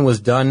the engine was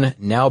done.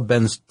 Now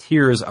Ben's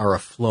tears are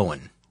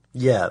a-flowin'.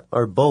 Yeah,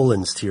 or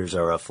Bolin's tears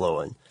are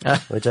a-flowin',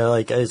 which I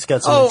like. It's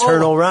got some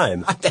eternal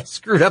rhyme. That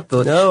screwed up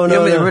the... No. I'm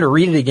going to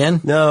read it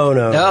again? No.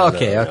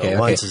 Okay.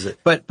 Once is it.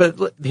 But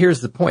here's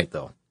the point,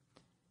 though.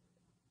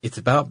 It's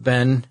about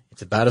Ben.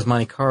 It's about his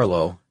Monte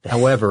Carlo.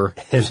 However,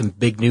 there's some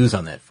big news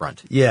on that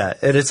front. Yeah,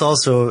 and it's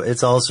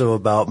also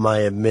about my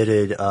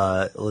admitted,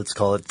 let's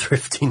call it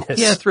thriftiness.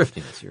 Yeah,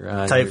 thriftiness. You're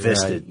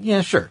tight-fisted.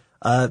 Yeah, sure.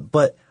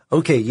 But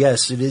okay,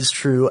 yes, it is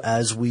true.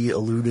 As we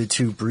alluded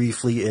to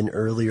briefly in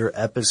earlier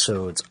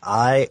episodes,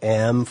 I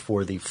am,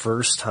 for the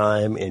first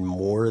time in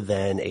more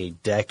than a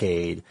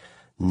decade,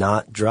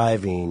 not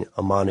driving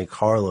a Monte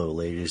Carlo,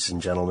 ladies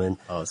and gentlemen.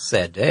 Oh,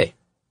 sad day.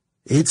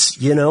 It's,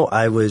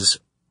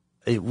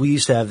 we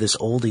used to have this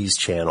oldies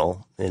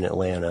channel in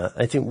Atlanta.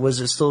 I think, was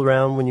it still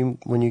around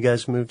when you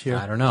guys moved here?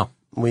 I don't know.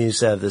 We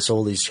used to have this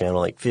oldies channel,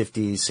 like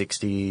 50s,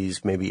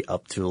 60s, maybe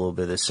up to a little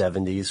bit of the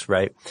 70s,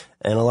 right?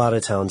 And a lot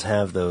of towns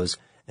have those.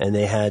 And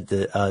they had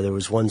there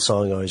was one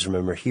song I always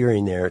remember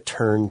hearing there,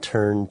 Turn,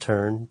 Turn,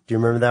 Turn. Do you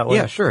remember that one?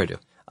 Yeah, sure I do.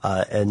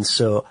 And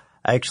so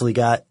I actually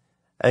got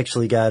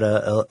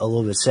a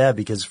little bit sad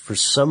because for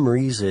some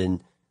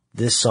reason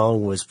this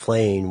song was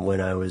playing when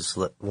I was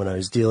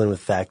dealing with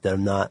the fact that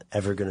I'm not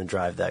ever going to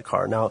drive that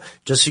car. Now,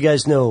 just so you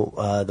guys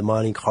know, the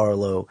Monte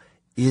Carlo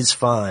is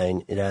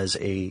fine. It has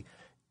a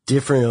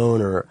different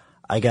owner.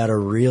 I got a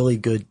really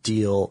good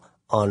deal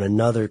on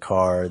another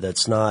car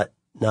that's not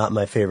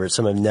my favorite.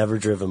 Some I've never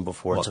driven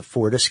before. It's a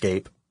Ford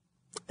Escape,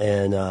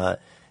 and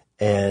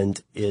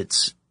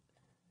it's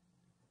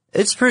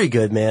pretty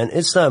good, man.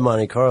 It's not a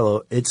Monte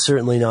Carlo. It's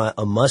certainly not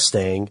a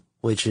Mustang,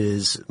 which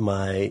is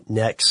my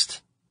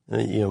next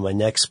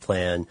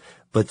plan.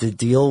 But the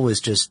deal was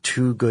just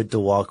too good to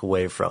walk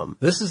away from.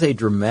 This is a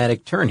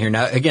dramatic turn here.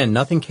 Now, again,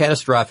 nothing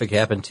catastrophic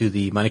happened to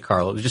the Monte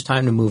Carlo. It was just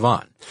time to move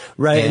on.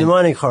 Right. And the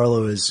Monte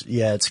Carlo is,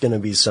 it's going to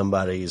be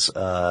somebody's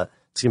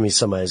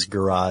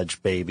garage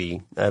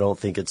baby. I don't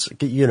think it's,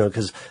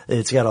 cause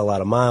it's got a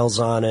lot of miles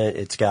on it.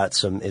 It's got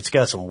some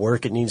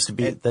work it needs to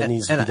be,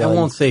 needs to be done. I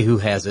won't say who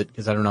has it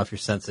because I don't know if you're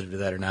sensitive to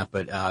that or not,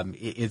 but,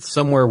 it's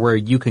somewhere where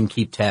you can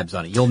keep tabs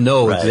on it. You'll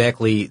know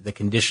exactly the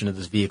condition of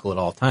this vehicle at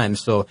all times.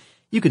 So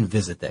you can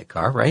visit that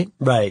car, right?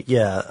 Right.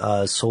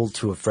 Yeah. Sold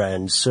to a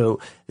friend.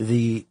 So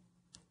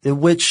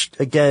which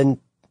again,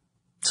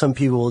 some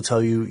people will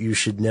tell you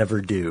should never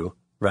do,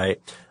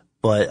 right?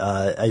 But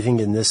I think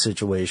in this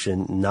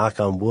situation, knock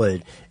on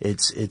wood,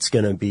 it's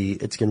gonna be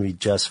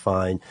just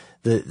fine.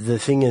 The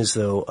thing is,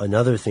 though,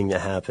 another thing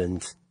that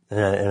happened,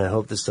 and I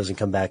hope this doesn't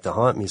come back to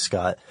haunt me,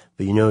 Scott,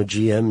 but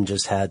GM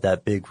just had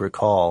that big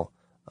recall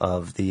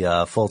of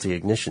the faulty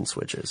ignition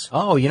switches.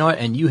 Oh, you know what?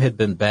 And you had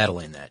been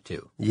battling that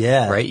too.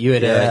 Yeah. Right? You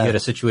had a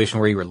situation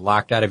where you were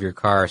locked out of your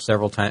car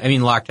several times. I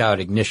mean, locked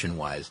out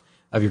ignition-wise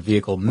of your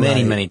vehicle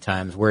many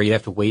times, where you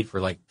have to wait for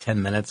like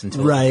 10 minutes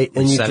until it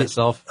reset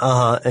itself.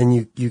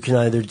 And you can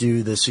either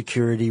do the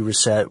security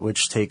reset,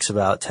 which takes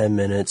about 10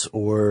 minutes,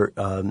 or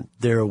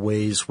there are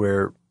ways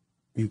where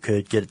you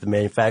could get the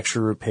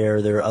manufacturer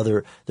repair. There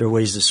are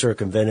ways to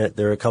circumvent it.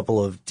 There are a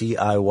couple of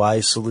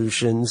DIY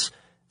solutions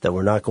that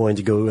we're not going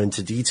to go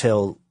into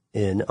detail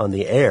on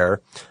the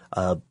air,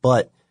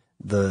 but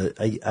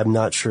I'm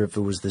not sure if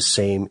it was the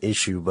same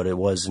issue, but it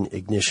was an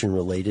ignition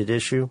related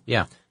issue.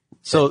 Yeah.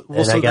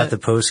 I got the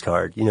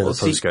postcard, the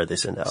postcard they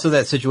send out. So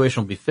that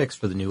situation will be fixed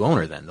for the new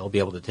owner then. They'll be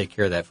able to take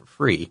care of that for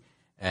free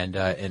and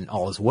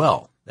all is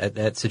well.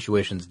 That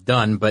situation's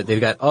done, but they've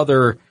got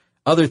other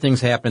things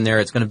happening there.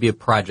 It's going to be a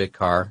project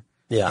car.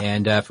 Yeah.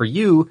 And for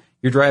you're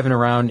driving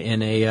around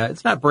in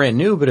it's not brand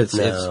new, but it's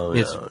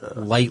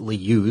lightly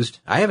used.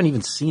 I haven't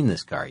even seen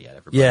this car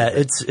yet.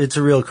 It's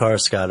a real car,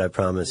 Scott, I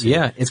promise you.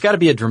 Yeah, it's got to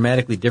be a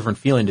dramatically different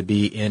feeling to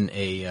be in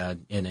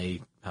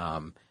a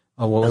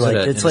what was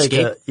it? It's like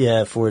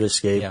Escape? Ford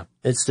Escape. Yeah.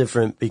 It's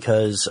different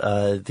because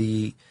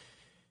the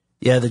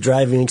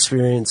driving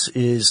experience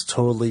is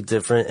totally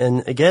different.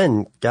 And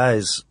again,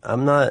 guys,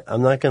 I'm not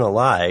gonna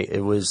lie.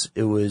 It was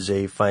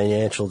a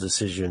financial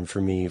decision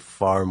for me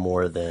far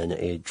more than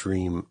a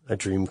dream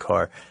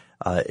car.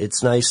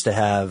 It's nice to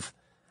have,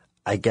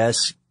 I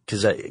guess,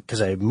 cause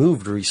I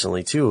moved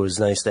recently too. It was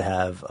nice to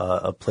have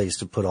a place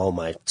to put all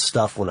my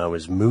stuff when I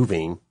was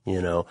moving,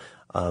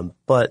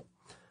 but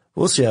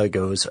we'll see how it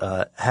goes.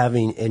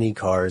 Having any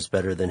car is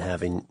better than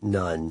having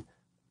none,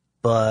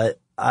 but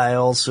I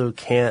also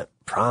can't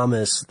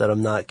promise that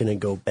I'm not going to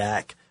go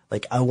back.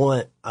 Like I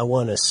want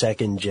a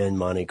second gen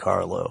Monte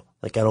Carlo.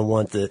 Like I don't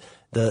want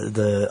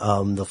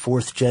the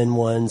fourth gen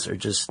ones are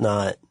just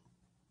not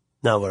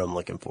what I'm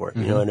looking for.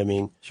 You know what I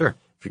mean? Sure.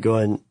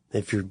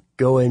 If you're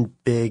going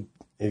big,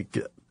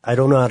 I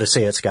don't know how to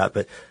say it, Scott,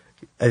 but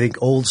I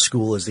think old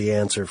school is the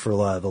answer for a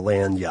lot of the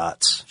land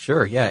yachts.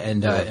 Sure. Yeah.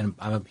 And I'm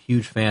a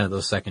huge fan of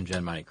those second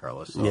gen Monte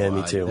Carlos. So, yeah,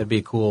 me too. That'd be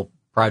a cool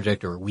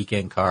project or a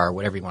weekend car,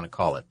 whatever you want to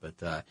call it.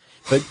 But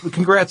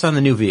congrats on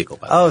the new vehicle.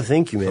 By the way.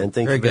 Thank you, man.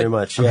 Thank you very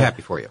much. I'm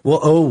happy for you.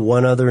 Well,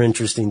 one other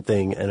interesting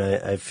thing, and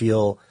I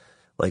feel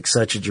like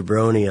such a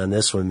jabroni on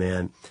this one,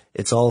 man.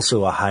 It's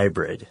also a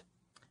hybrid.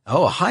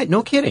 Oh,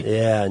 no kidding.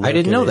 Yeah. I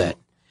didn't know that.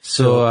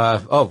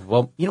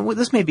 So, you know what?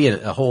 This may be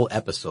a whole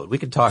episode. We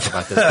could talk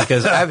about this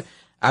because I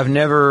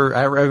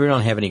really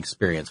don't have any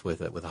experience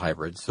with it, with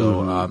hybrids.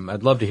 So,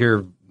 I'd love to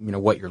hear,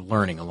 what you're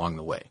learning along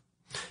the way.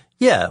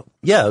 Yeah,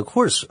 of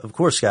course,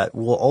 Scott.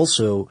 We'll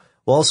also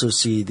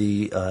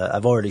see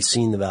I've already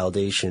seen the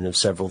validation of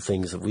several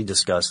things that we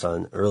discussed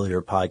on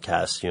earlier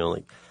podcasts,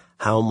 like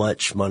how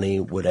much money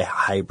would a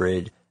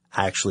hybrid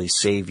actually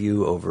save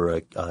you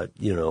over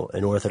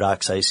an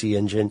orthodox IC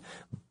engine.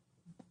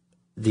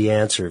 The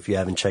answer, if you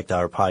haven't checked out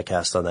our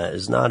podcast on that,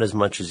 is not as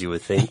much as you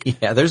would think.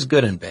 Yeah, there's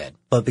good and bad.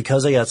 But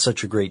because I got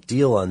such a great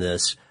deal on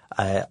this,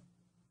 I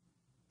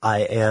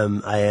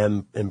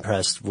am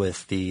impressed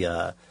with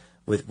the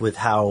with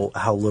how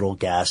little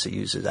gas it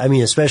uses. I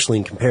mean, especially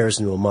in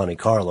comparison to a Monte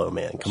Carlo,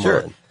 man. Come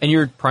on. And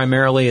you're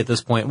primarily at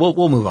this point,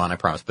 we'll move on, I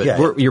promise,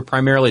 but you're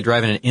primarily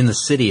driving it in the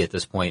city at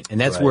this point,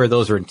 and that's where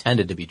those are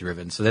intended to be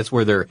driven. So that's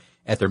where they're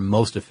at their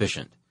most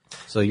efficient.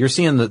 So you're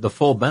seeing the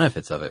full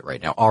benefits of it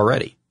right now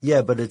already.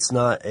 Yeah, but it's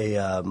not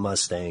a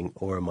Mustang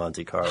or a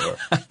Monte Carlo.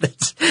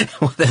 That's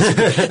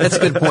a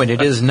good point.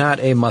 It is not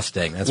a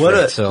Mustang. That's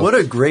right. What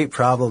a great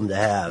problem to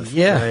have.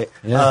 Yeah. Right?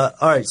 Yeah.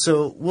 All right.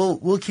 So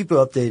we'll keep you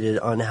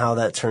updated on how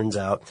that turns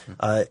out.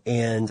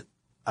 And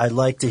I'd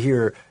like to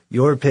hear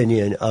your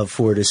opinion of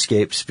Ford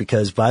Escapes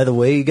because, by the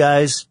way, you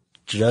guys,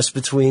 just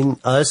between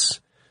us,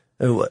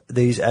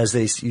 as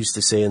they used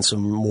to say in some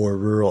more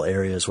rural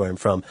areas where I'm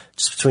from,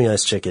 just between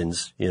us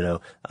chickens,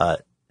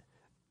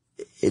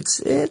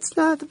 it's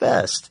not the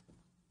best.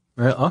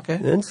 Okay.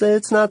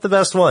 It's not the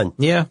best one.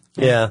 Yeah.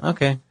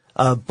 Okay.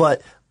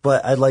 But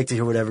I'd like to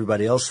hear what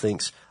everybody else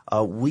thinks.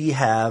 We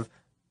have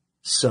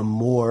some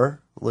more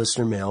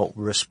listener mail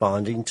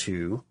responding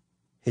to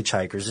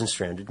Hitchhikers and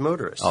Stranded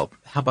Motorists. Oh,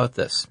 how about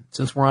this?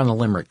 Since we're on the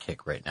limerick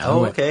kick right now.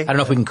 Oh, okay. I don't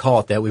know if we can call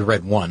it that. We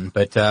read one,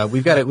 but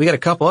we got a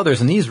couple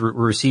others, and these were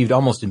received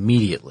almost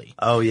immediately.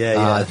 Oh,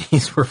 yeah.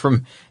 These were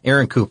from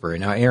Aaron Cooper.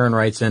 Now, Aaron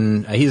writes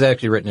in, he's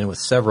actually written in with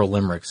several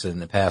limericks in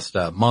the past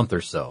month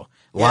or so.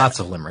 Yeah. Lots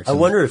of limericks. I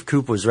wonder if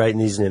Coop was writing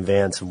these in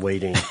advance and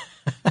waiting.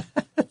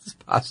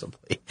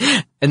 Possibly.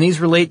 And these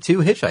relate to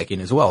hitchhiking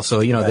as well.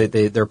 So,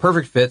 they're a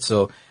perfect fit.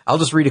 So I'll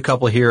just read a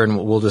couple here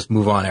and we'll just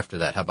move on after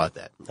that. How about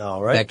that?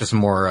 All right. Back to some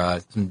more,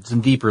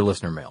 some deeper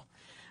listener mail.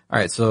 All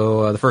right.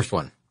 So, the first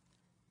one.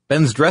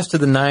 Ben's dressed to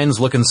the nines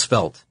looking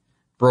svelte.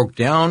 Broke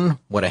down.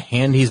 What a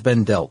hand he's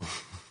been dealt.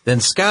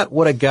 Then Scott,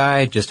 what a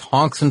guy, just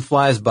honks and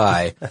flies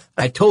by.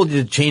 I told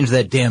you to change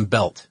that damn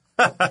belt.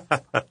 That's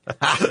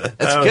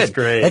that good.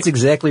 Great. That's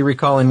exactly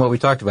recalling what we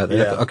talked about.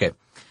 Yeah. Okay.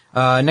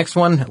 Next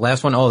one,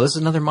 last one. Oh, this is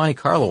another Monte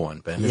Carlo one,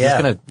 Ben.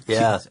 Yeah.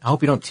 I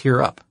hope you don't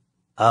tear up.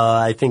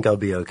 I think I'll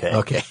be okay.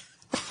 Okay.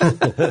 All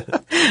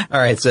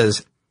right. It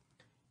says,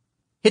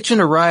 hitching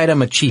a ride,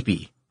 I'm a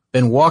cheapie.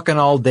 Been walking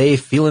all day,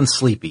 feeling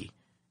sleepy.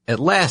 At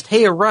last,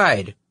 hey, a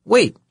ride.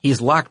 Wait,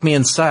 he's locked me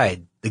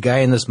inside. The guy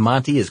in this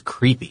Monte is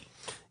creepy.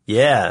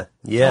 Yeah.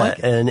 Like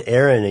it. And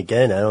Aaron,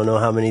 again, I don't know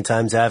how many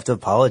times I have to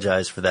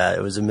apologize for that.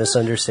 It was a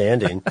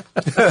misunderstanding.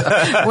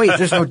 Wait,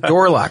 there's no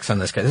door locks on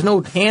this guy. There's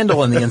no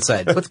handle on the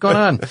inside. What's going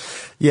on?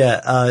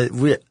 Yeah,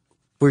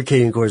 we're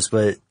kidding, of course,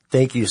 but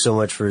thank you so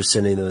much for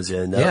sending those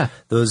in. Yeah.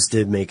 Those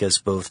did make us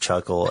both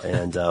chuckle,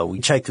 and we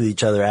checked with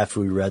each other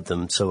after we read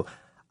them. So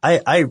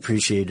I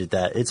appreciated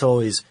that. It's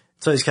always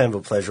kind of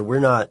a pleasure. We're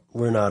not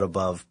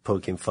above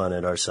poking fun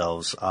at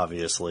ourselves,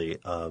 obviously.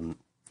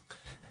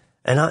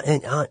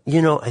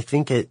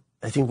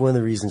 I think one of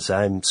the reasons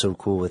I'm so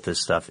cool with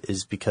this stuff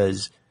is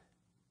because,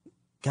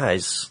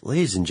 guys,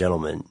 ladies and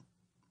gentlemen,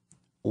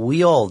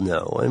 we all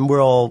know, and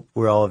we're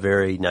all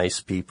very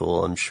nice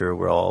people. I'm sure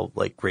we're all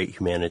like great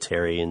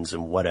humanitarians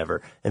and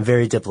whatever, and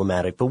very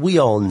diplomatic, but we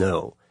all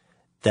know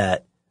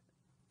that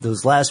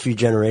those last few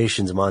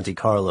generations of Monte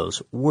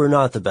Carlos were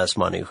not the best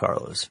Monte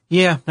Carlos.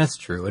 Yeah, that's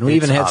true. And we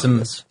even had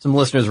some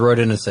listeners wrote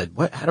in and said,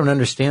 "What? I don't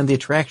understand the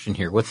attraction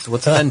here. What's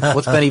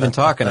Ben even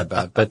talking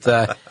about?" But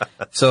yeah,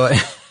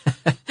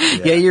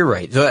 you're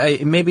right. So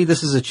maybe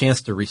this is a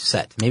chance to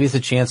reset. Maybe it's a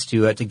chance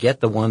to get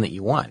the one that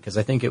you want, because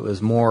I think it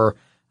was more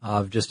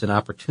of just an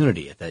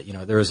opportunity at that.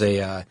 There was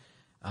a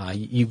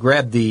you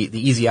grabbed the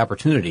easy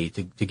opportunity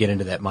to get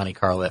into that Monte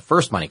Carlo, that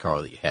first Monte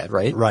Carlo that you had,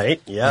 right?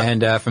 Right, yeah.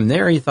 And from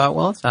there you thought,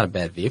 well, it's not a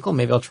bad vehicle.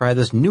 Maybe I'll try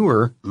this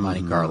newer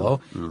Monte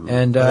Carlo.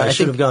 And I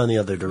should have gone the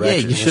other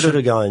direction. Yeah, you should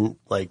have gone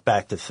like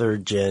back to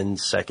 3rd gen,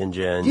 2nd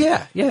gen.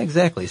 Yeah,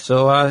 exactly.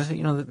 So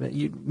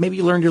maybe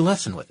you learned your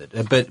lesson with it.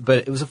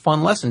 But it was a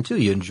fun lesson too.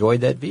 You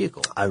enjoyed that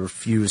vehicle. I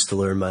refuse to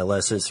learn my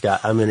lesson,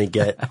 Scott. I'm gonna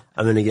get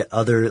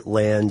other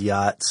land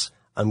yachts.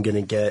 I'm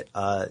gonna get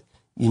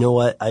you know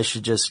what? I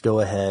should just go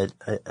ahead.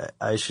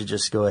 I should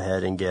just go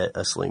ahead and get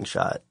a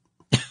slingshot.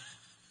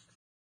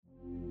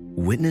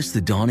 Witness the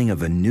dawning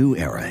of a new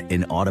era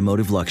in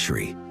automotive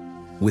luxury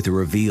with a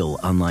reveal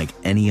unlike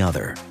any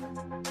other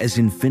as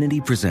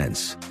Infiniti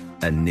presents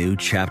a new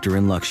chapter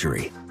in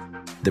luxury,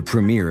 the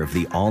premiere of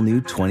the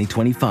all-new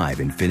 2025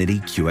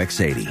 Infiniti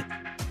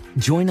QX80.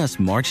 Join us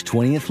March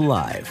 20th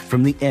live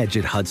from the Edge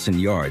at Hudson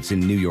Yards in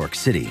New York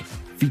City,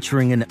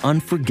 featuring an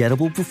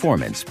unforgettable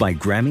performance by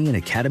Grammy and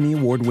Academy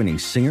Award-winning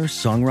singer,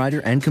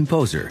 songwriter, and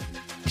composer,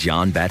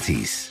 Jon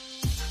Batiste.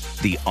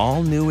 The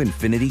all-new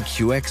Infiniti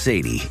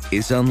QX80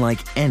 is unlike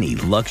any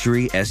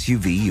luxury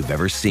SUV you've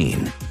ever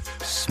seen.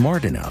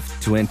 Smart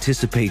enough to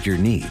anticipate your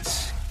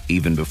needs,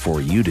 even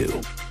before you do.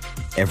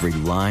 Every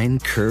line,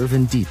 curve,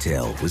 and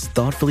detail was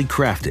thoughtfully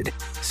crafted,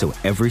 so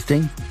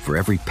everything for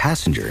every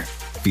passenger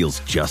feels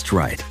just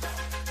right.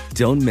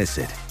 Don't miss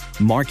it.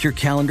 Mark your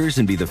calendars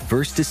and be the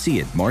first to see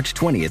it March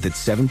 20th at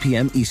 7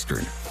 p.m.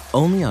 Eastern,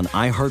 only on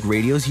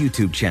iHeartRadio's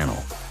YouTube channel.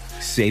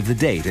 Save the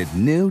date at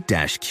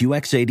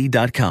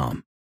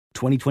new-QX80.com.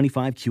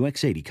 2025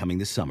 QX80 coming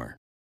this summer.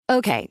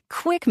 Okay,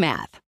 quick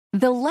math.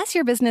 The less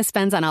your business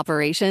spends on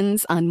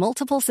operations, on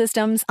multiple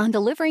systems, on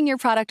delivering your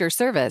product or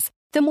service,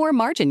 the more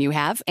margin you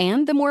have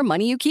and the more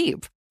money you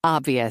keep.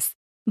 Obvious.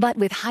 But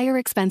with higher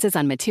expenses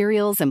on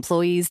materials,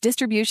 employees,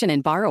 distribution,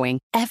 and borrowing,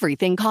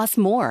 everything costs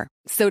more.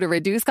 So to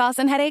reduce costs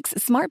and headaches,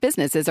 smart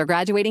businesses are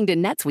graduating to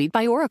NetSuite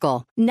by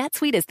Oracle.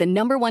 NetSuite is the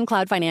 #1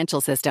 cloud financial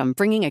system,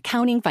 bringing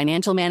accounting,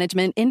 financial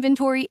management,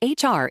 inventory,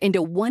 HR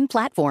into one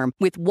platform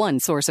with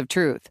one source of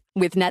truth.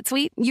 With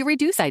NetSuite, you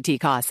reduce IT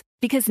costs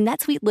because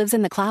NetSuite lives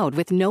in the cloud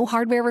with no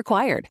hardware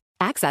required,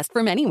 accessed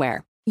from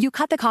anywhere. You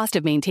cut the cost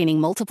of maintaining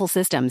multiple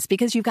systems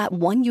because you've got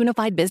one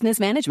unified business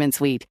management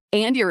suite.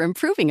 And you're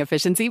improving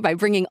efficiency by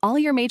bringing all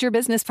your major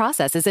business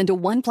processes into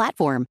one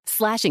platform,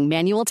 slashing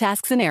manual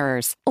tasks and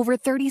errors. Over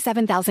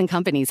 37,000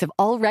 companies have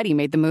already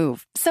made the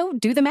move. So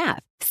do the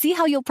math. See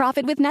how you'll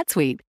profit with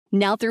NetSuite.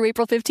 Now through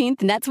April 15th,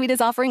 NetSuite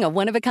is offering a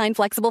one-of-a-kind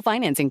flexible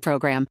financing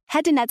program.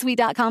 Head to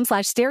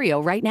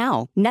netsuite.com/stereo right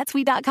now.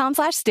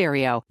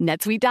 netsuite.com/stereo.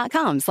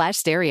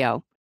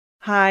 netsuite.com/stereo.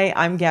 Hi,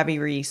 I'm Gabby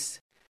Reese.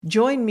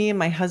 Join me and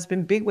my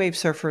husband, big wave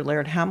surfer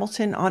Laird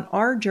Hamilton, on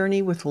our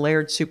journey with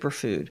Laird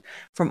Superfood.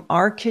 From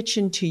our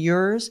kitchen to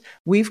yours,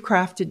 we've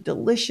crafted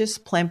delicious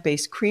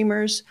plant-based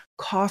creamers,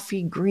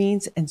 coffee,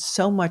 greens, and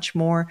so much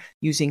more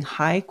using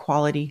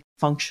high-quality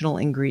functional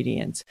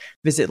ingredients.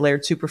 Visit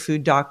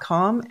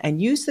lairdsuperfood.com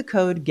and use the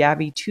code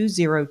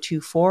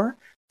GABBY2024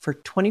 for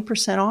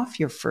 20% off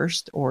your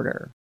first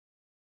order.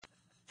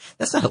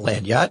 That's not a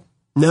land yacht.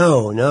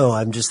 No.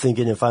 I'm just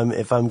thinking if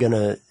I'm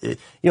gonna,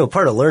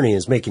 part of learning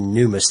is making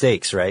new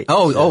mistakes, right?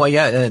 Oh,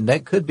 yeah.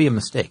 That could be a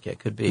mistake. It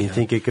could be. You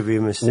think it could be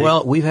a mistake?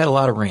 Well, we've had a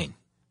lot of rain.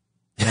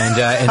 And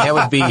that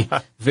would be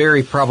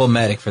very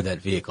problematic for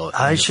that vehicle.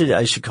 I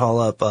should call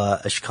up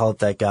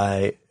that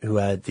guy who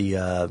had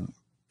the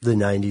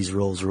 90s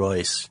Rolls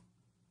Royce.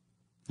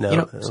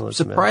 No,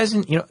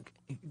 surprising,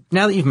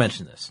 now that you've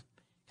mentioned this,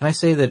 can I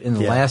say that in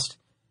the last,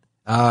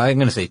 I'm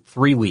going to say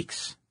 3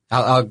 weeks,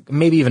 I'll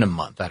maybe even a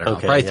month. I don't know.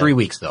 Probably 3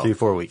 weeks though.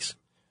 3-4 weeks.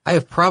 I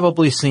have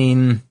probably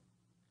seen,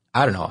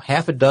 I don't know,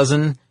 half a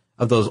dozen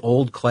of those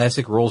old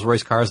classic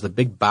Rolls-Royce cars, the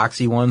big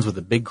boxy ones with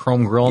the big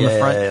chrome grille in the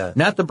front. Yeah.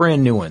 Not the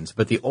brand new ones,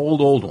 but the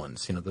old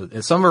ones.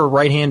 Some are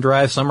right-hand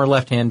drive, some are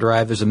left-hand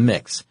drive. There's a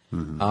mix.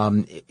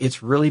 Mm-hmm.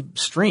 It's really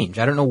strange.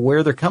 I don't know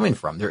where they're coming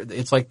from.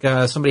 It's like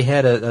somebody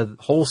had a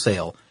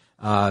wholesale,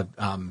 not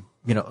an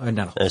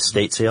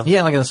estate sale?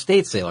 Yeah, like an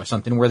estate sale or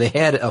something where they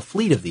had a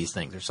fleet of these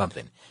things or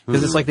something.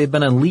 Because it's like they've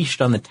been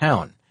unleashed on the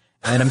town.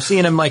 And I'm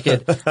seeing them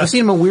I'm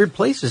seeing them in weird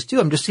places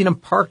too. I'm just seeing them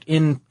parked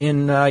at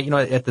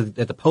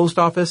the post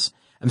office.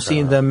 I'm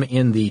seeing them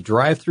in the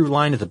drive-through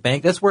line at the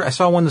bank. That's where I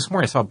saw one this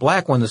morning. I saw a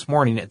black one this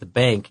morning at the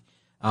bank,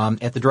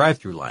 at the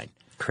drive-through line.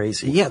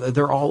 Crazy. Yeah,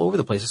 they're all over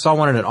the place. I saw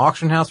one at an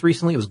auction house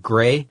recently. It was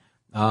gray.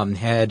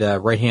 Had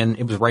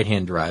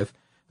right-hand drive.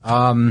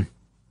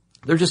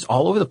 They're just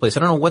all over the place. I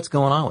don't know what's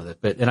going on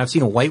with it, and I've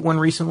seen a white one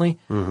recently,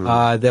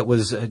 that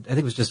was, I think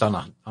it was just on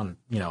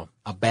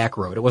a back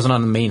road. It wasn't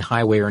on the main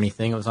highway or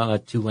anything. It was on a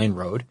 2-lane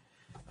road.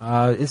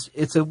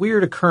 It's a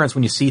weird occurrence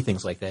when you see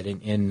things like that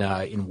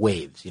in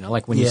waves,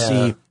 like when you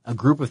see a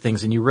group of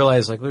things and you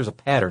realize like there's a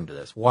pattern to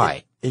this.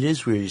 Why? It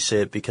is weird you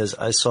say it because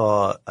I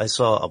saw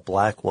a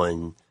black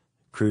one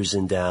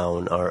cruising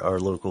down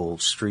our local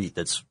street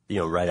that's,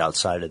 right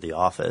outside of the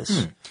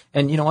office.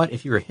 And you know what?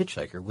 If you're a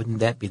hitchhiker, wouldn't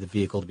that be the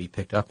vehicle to be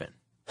picked up in?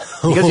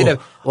 Because you'd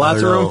have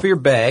lots of room for your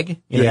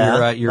bag,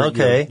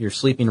 okay. your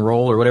sleeping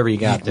roll or whatever you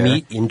got there.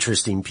 Meet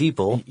interesting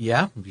people.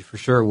 Yeah, you for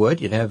sure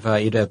would. You'd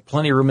have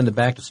plenty of room in the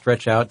back to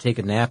stretch out, take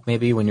a nap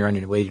maybe when you're on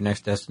your way to your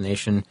next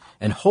destination,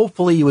 and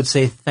hopefully you would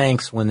say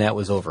thanks when that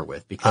was over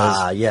with,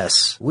 because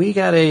yes, we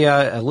got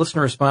a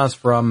listener response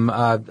from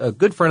a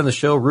good friend of the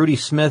show, Rudy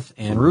Smith,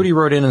 and Rudy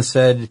wrote in and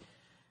said,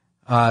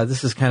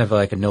 this is kind of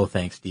like a no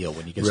thanks deal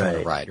when you get someone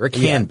a ride, or it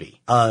can be.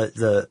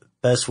 The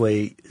best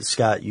way,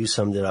 Scott, you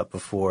summed it up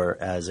before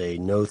as a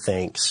no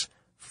thanks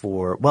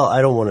for, well,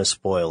 I don't want to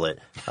spoil it.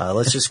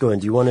 Let's just go in.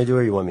 Do you want to do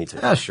it or you want me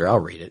to? Sure, I'll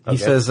read it.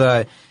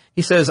 Okay.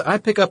 He says, I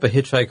pick up a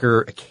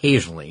hitchhiker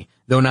occasionally,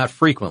 though not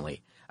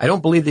frequently. I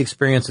don't believe the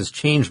experience has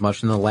changed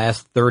much in the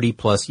last 30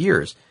 plus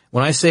years.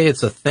 When I say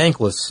it's a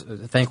thankless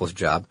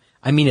job,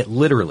 I mean it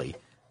literally.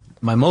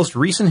 My most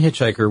recent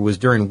hitchhiker was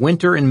during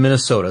winter in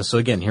Minnesota. So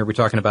again, here we're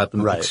talking about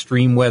the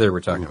extreme weather we're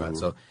talking about.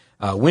 So,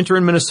 winter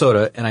in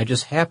Minnesota, and I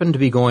just happened to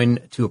be going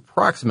to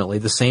approximately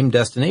the same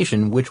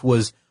destination, which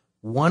was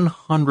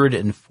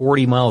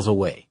 140 miles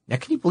away. Now,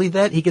 can you believe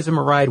that? He gives him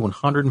a ride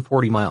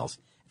 140 miles.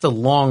 It's a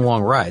long,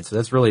 long ride, so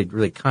that's really,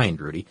 really kind,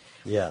 Rudy.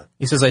 Yeah.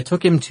 He says, I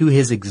took him to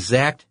his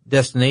exact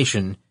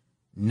destination,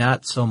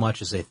 not so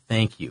much as a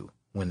thank you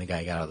when the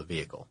guy got out of the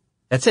vehicle.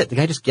 That's it. The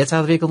guy just gets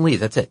out of the vehicle and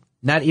leaves. That's it.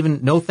 Not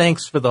even, no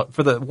thanks for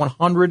the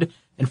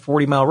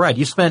 140 mile ride.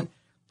 You spent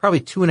probably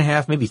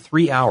 2.5, maybe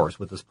 3 hours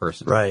with this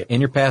person. Right.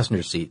 In your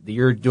passenger seat.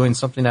 You're doing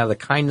something out of the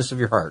kindness of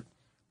your heart.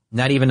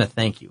 Not even a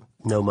thank you.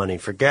 No money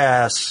for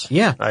gas.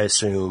 Yeah. I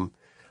assume.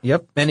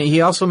 Yep. And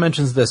he also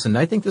mentions this, and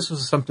I think this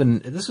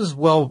is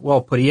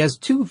well put. He has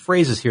two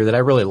phrases here that I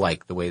really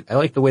like the way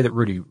that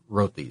Rudy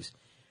wrote these.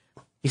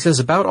 He says,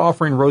 about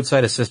offering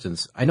roadside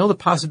assistance, I know the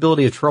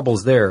possibility of trouble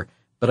is there,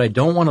 but I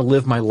don't want to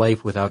live my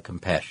life without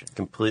compassion.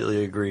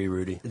 Completely agree,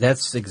 Rudy.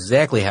 That's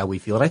exactly how we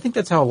feel. And I think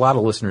that's how a lot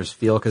of listeners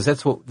feel, because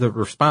that's what the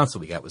response that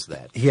we got was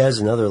that. He has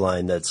another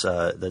line that's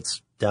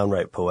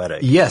downright poetic.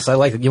 Yes, I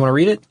like it. You want to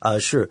read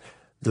it? Sure.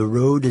 The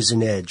road is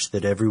an edge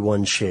that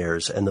everyone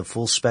shares, and the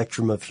full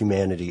spectrum of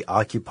humanity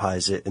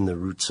occupies it in the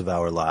roots of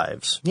our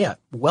lives. Yeah,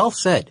 well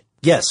said.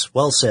 Yes,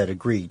 well said,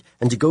 agreed.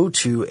 And to go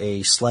to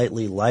a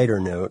slightly lighter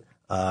note,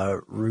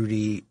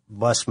 Rudy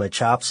busts my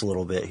chops a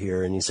little bit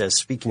here, and he says,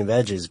 speaking of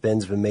edges,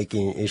 Ben's been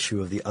making an issue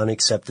of the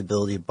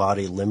unacceptability of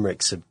body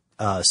limerick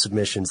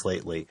submissions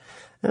lately.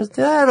 I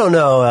don't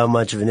know how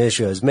much of an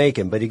issue I was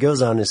making, but he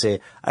goes on to say,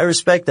 I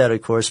respect that, of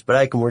course, but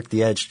I can work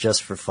the edge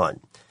just for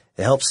fun.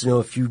 It helps to know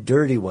a few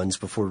dirty ones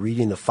before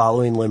reading the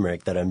following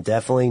limerick that I'm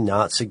definitely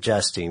not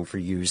suggesting for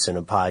use in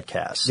a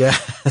podcast. Yeah,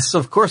 so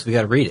of course we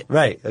got to read it.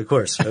 Right, of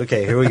course.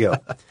 Okay, here we go.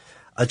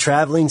 A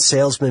traveling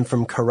salesman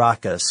from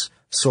Caracas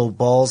sold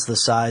balls the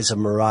size of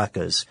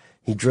maracas.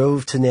 He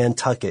drove to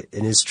Nantucket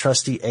in his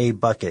trusty A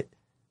bucket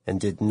and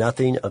did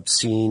nothing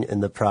obscene in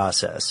the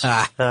process.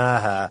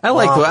 I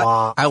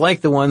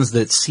like the ones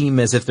that seem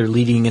as if they're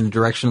leading in a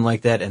direction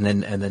like that, and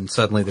then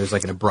suddenly there's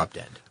like an abrupt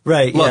end.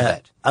 Right. Love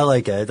that. I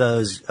like it. That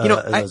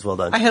was well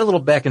done. I had a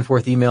little back and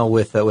forth email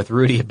with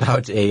Rudy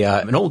about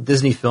an old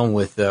Disney film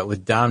with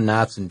Don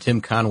Knotts and Tim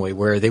Conway,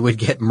 where they would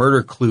get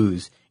murder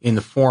clues in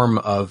the form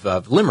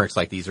of limericks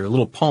like these, or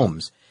little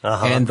poems.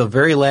 And the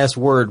very last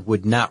word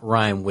would not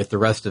rhyme with the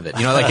rest of it.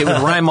 You know, like it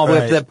would rhyme all the way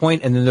up to that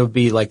point, and then there would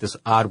be like this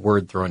odd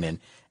word thrown in.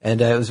 And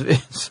it was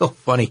so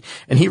funny.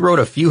 And he wrote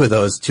a few of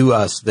those to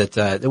us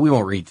that we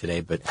won't read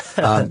today, but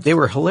they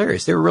were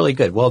hilarious. They were really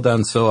good. Well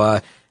done. So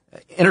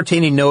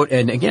entertaining note,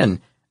 and again,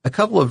 a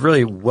couple of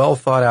really well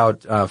thought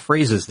out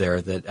phrases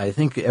there that I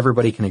think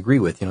everybody can agree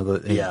with. You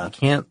know, you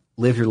can't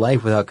live your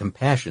life without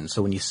compassion.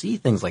 So when you see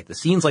things like the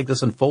scenes like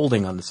this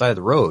unfolding on the side of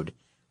the road,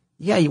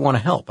 yeah, you want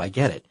to help. I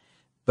get it.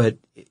 But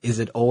is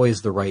it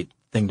always the right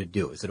thing to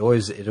do? Is it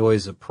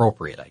always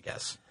appropriate, I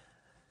guess?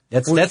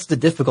 That's the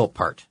difficult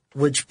part.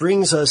 Which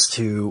brings us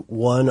to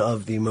one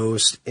of the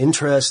most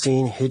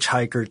interesting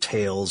hitchhiker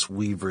tales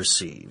we've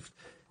received.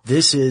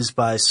 This is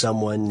by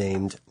someone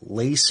named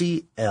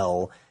Lacey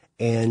L.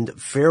 And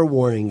fair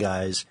warning,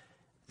 guys,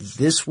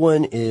 this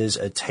one is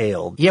a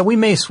tale. Yeah, we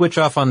may switch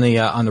off on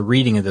the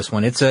reading of this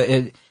one.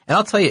 And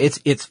I'll tell you,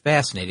 it's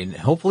fascinating.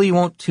 Hopefully you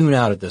won't tune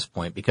out at this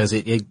point, because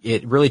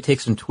it really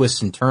takes some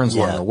twists and turns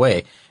along the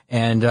way.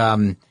 And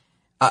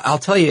I'll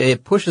tell you,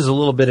 it pushes a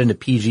little bit into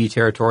PG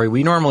territory.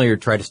 We normally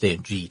try to stay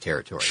in G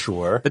territory.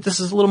 Sure. But this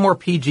is a little more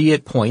PG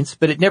at points,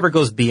 but it never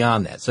goes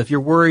beyond that. So if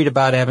you're worried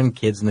about having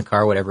kids in the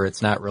car, whatever,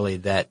 it's not really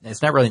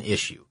an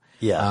issue.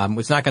 Yeah.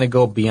 It's not going to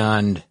go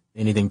beyond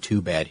anything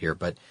too bad here,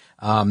 but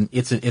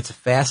it's a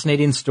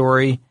fascinating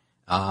story.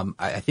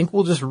 I think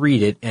we'll just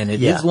read it, and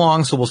it is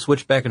long, so we'll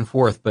switch back and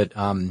forth, but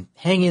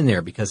hang in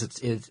there, because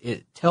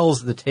it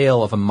tells the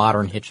tale of a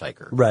modern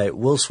hitchhiker. Right.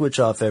 We'll switch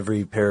off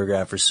every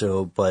paragraph or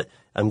so, but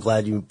I'm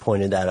glad you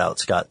pointed that out,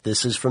 Scott.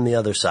 This is from the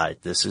other side.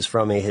 This is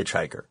from a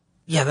hitchhiker.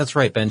 Yeah, that's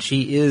right, Ben.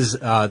 She is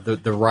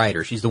the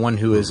rider. She's the one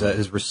who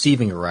is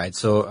receiving a ride.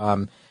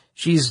 So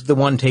she's the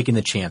one taking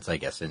the chance, I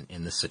guess,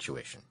 in this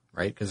situation,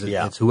 right? Because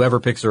it's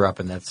whoever picks her up,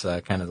 and that's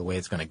kind of the way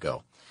it's going to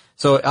go.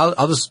 So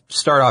I'll just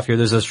start off here.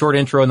 There's a short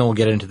intro, and then we'll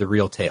get into the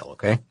real tale,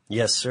 okay?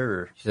 Yes,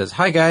 sir. She says,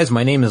 "Hi, guys.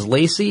 My name is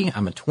Lacey.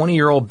 I'm a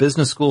 20-year-old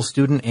business school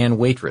student and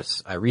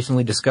waitress. I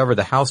recently discovered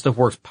the How Stuff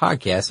Works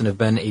podcast and have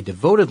been a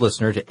devoted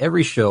listener to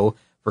every show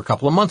for a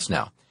couple of months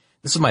now.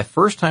 This is my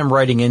first time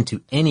writing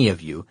into any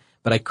of you,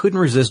 but I couldn't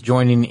resist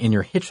joining in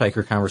your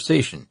hitchhiker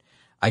conversation.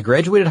 I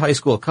graduated high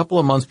school a couple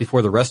of months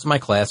before the rest of my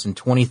class in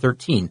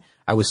 2013.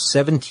 I was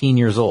 17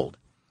 years old.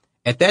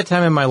 At that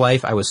time in my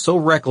life, I was so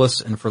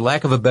reckless and, for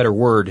lack of a better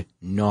word,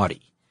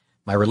 naughty.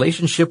 My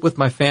relationship with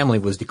my family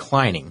was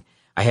declining.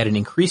 I had an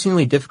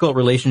increasingly difficult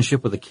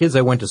relationship with the kids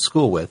I went to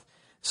school with,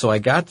 so I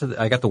got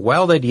the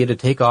wild idea to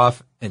take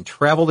off and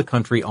travel the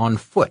country on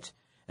foot,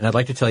 and I'd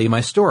like to tell you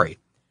my story.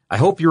 I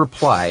hope you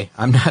reply.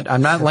 I'm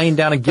not laying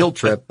down a guilt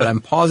trip, but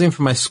I'm pausing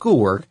from my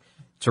schoolwork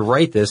to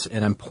write this,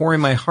 and I'm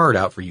pouring my heart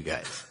out for you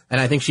guys." And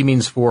I think she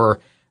means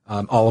for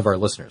all of our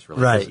listeners,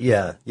 really. Right,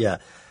 yeah.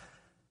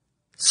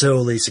 So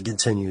Lisa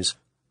continues,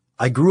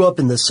 "I grew up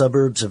in the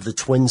suburbs of the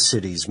Twin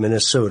Cities,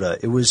 Minnesota.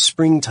 It was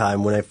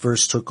springtime when I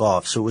first took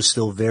off, so it was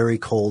still very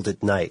cold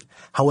at night.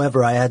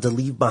 However, I had to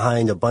leave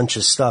behind a bunch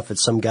of stuff at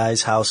some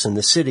guy's house in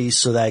the city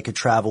so that I could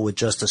travel with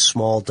just a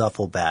small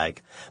duffel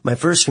bag. My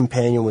first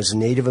companion was a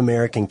Native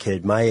American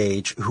kid my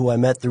age who I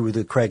met through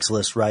the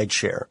Craigslist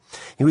rideshare.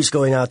 He was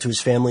going out to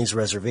his family's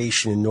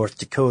reservation in North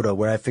Dakota,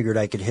 where I figured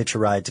I could hitch a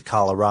ride to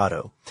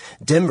Colorado.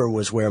 Denver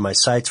was where my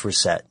sights were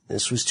set.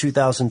 This was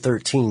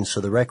 2013, so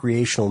the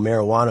recreational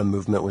marijuana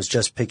movement was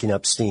just picking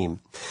up steam.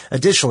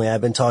 Additionally,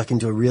 I've been talking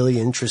to a really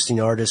interesting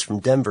artist from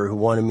Denver who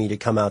wanted me to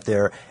come out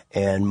there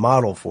and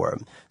model for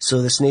him.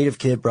 So this native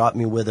kid brought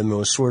me with him and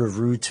was sort of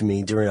rude to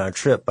me during our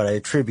trip, but I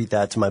attribute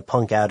that to my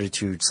punk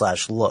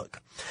attitude/look.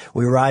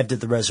 We arrived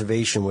at the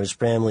reservation where his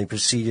family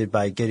proceeded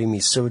by getting me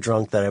so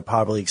drunk that I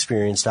probably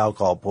experienced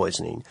alcohol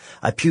poisoning.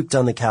 I puked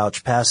on the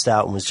couch, passed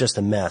out, and was just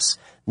a mess.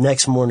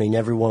 Next morning,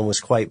 everyone was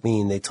quite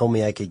mean. They told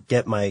me I could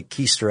get my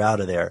keister out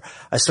of there.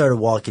 I started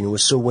walking. It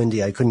was so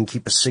windy I couldn't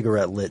keep a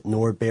cigarette lit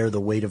nor bear the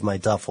weight of my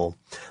duffel.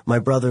 My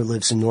brother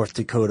lives in North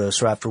Dakota,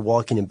 so after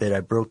walking a bit,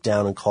 I broke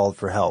down and called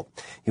for help.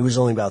 He was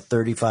only about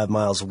 35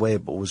 miles away,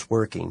 but was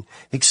working.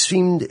 He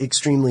seemed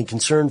extremely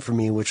concerned for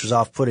me, which was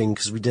off-putting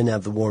because we didn't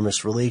have the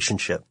warmest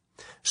relationship.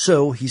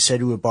 So he said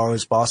he would borrow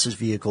his boss's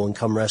vehicle and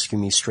come rescue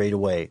me straight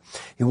away.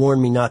 He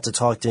warned me not to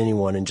talk to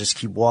anyone and just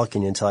keep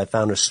walking until I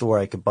found a store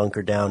I could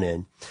bunker down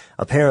in.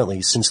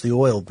 Apparently, since the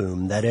oil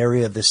boom, that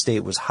area of the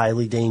state was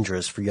highly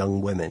dangerous for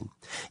young women.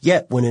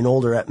 Yet, when an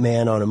older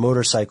man on a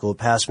motorcycle who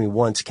passed me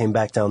once came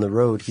back down the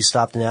road, he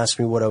stopped and asked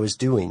me what I was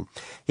doing.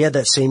 He had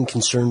that same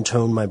concerned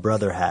tone my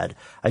brother had.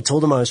 I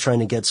told him I was trying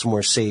to get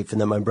somewhere safe and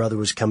that my brother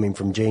was coming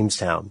from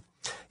Jamestown.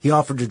 He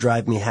offered to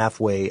drive me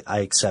halfway. I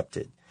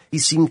accepted. He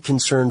seemed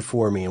concerned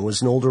for me and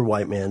was an older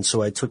white man,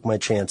 so I took my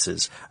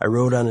chances. I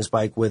rode on his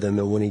bike with him,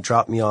 and when he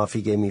dropped me off,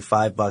 he gave me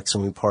 $5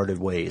 and we parted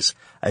ways.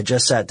 I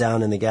just sat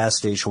down in the gas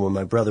station when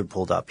my brother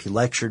pulled up. He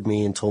lectured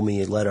me and told me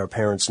he'd let our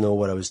parents know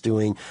what I was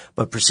doing,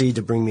 but proceeded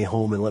to bring me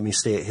home and let me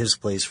stay at his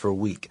place for a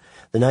week.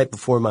 The night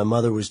before my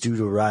mother was due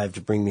to arrive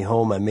to bring me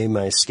home, I made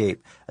my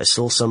escape. I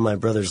stole some of my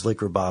brother's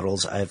liquor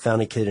bottles. I had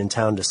found a kid in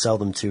town to sell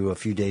them to a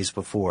few days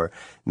before.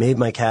 Made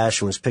my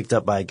cash and was picked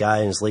up by a guy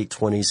in his late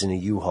 20s in a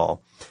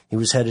U-Haul. He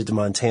was headed to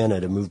Montana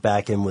to move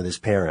back in with his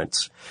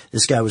parents.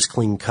 This guy was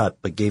clean cut,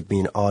 but gave me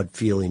an odd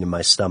feeling in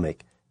my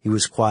stomach. He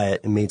was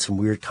quiet and made some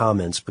weird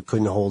comments, but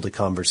couldn't hold a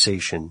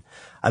conversation.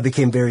 I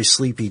became very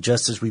sleepy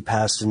just as we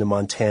passed into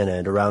Montana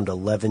at around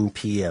 11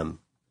 p.m.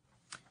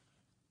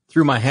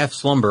 Through my half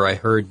slumber, I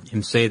heard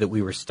him say that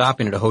we were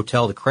stopping at a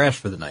hotel to crash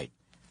for the night.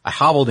 I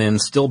hobbled in,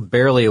 still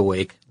barely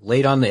awake,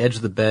 laid on the edge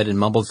of the bed and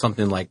mumbled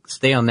something like,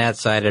 "Stay on that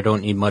side, I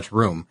don't need much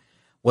room."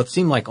 What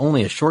seemed like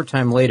only a short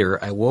time later,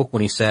 I woke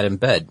when he sat in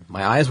bed.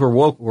 My eyes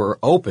were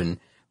open,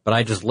 but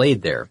I just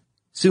laid there.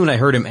 Soon I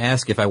heard him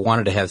ask if I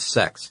wanted to have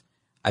sex.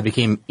 I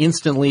became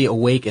instantly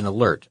awake and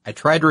alert. I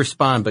tried to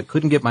respond, but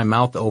couldn't get my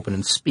mouth to open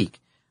and speak.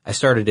 I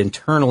started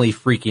internally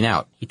freaking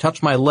out. He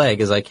touched my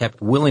leg as I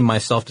kept willing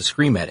myself to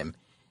scream at him.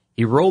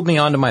 He rolled me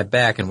onto my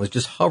back and was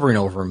just hovering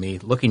over me,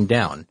 looking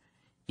down.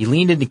 He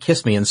leaned in to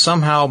kiss me, and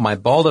somehow my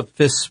balled-up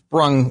fist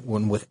sprung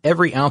when, with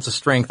every ounce of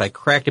strength, I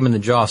cracked him in the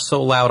jaw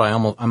so loud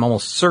I'm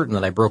almost certain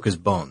that I broke his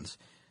bones.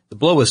 The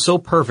blow was so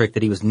perfect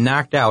that he was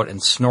knocked out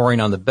and snoring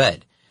on the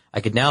bed. I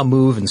could now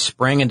move and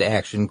sprang into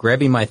action,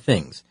 grabbing my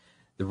things,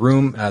 the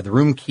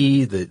room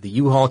key, the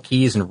U-Haul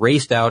keys, and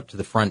raced out to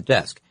the front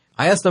desk.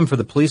 I asked them for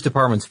the police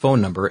department's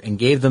phone number and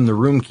gave them the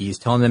room keys,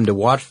 telling them to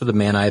watch for the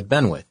man I had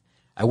been with.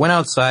 I went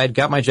outside,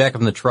 got my jacket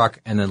from the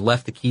truck, and then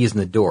left the keys in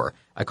the door.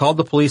 I called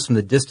the police from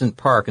the distant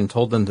park and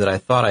told them that I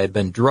thought I had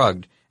been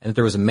drugged and that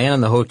there was a man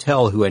in the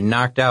hotel who had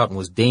knocked out and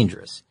was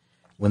dangerous.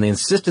 When they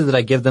insisted that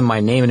I give them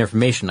my name and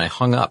information, I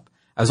hung up.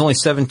 I was only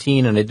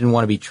 17 and I didn't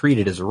want to be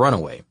treated as a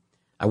runaway.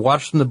 I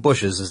watched from the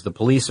bushes as the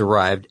police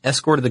arrived,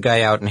 escorted the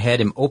guy out, and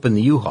had him open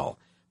the U-Haul.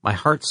 My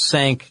heart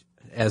sank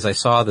as I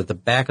saw that the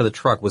back of the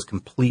truck was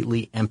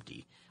completely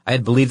empty. I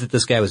had believed that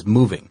this guy was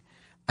moving.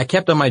 I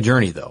kept on my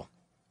journey, though.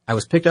 I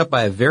was picked up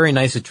by a very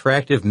nice,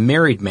 attractive,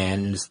 married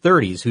man in his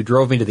 30s who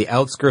drove me to the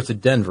outskirts of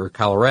Denver,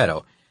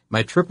 Colorado.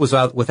 My trip was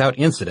out without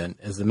incident,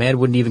 as the man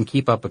wouldn't even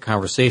keep up a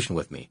conversation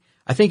with me.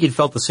 I think he'd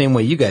felt the same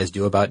way you guys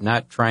do about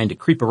not trying to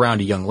creep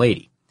around a young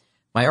lady.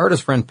 My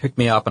artist friend picked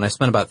me up, and I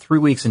spent about 3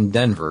 weeks in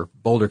Denver,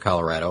 Boulder,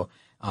 Colorado,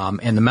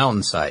 and the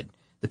mountainside.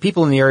 The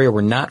people in the area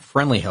were not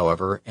friendly,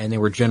 however, and they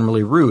were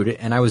generally rude,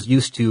 and I was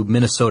used to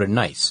Minnesota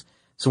nice.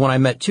 So when I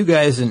met two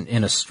guys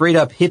in a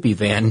straight-up hippie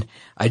van,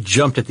 I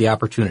jumped at the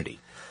opportunity.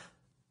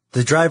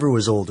 The driver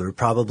was older,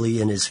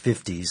 probably in his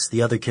 50s.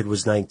 The other kid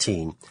was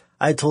 19.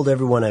 I had told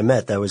everyone I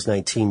met that I was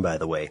 19, by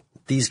the way.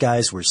 These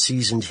guys were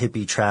seasoned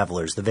hippie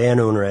travelers. The van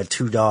owner had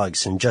 2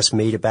 dogs and just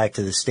made it back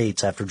to the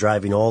States after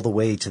driving all the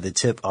way to the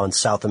tip on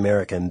South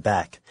America and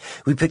back.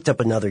 We picked up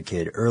another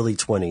kid, early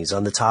 20s,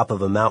 on the top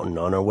of a mountain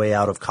on our way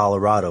out of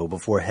Colorado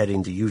before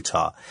heading to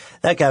Utah.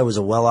 That guy was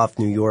a well-off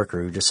New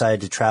Yorker who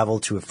decided to travel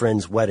to a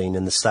friend's wedding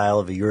in the style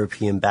of a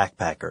European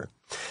backpacker.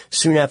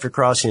 Soon after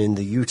crossing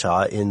into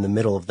Utah in the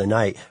middle of the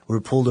night, we were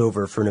pulled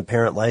over for an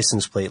apparent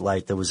license plate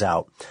light that was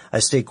out. I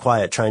stayed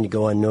quiet, trying to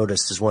go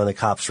unnoticed as one of the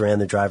cops ran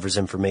the driver's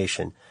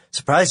information.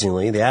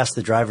 Surprisingly, they asked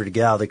the driver to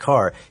get out of the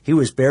car. He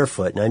was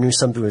barefoot, and I knew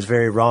something was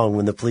very wrong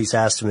when the police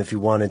asked him if he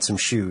wanted some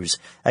shoes.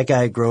 That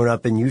guy had grown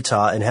up in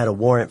Utah and had a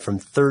warrant from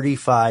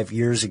 35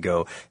 years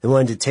ago. They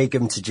wanted to take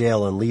him to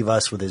jail and leave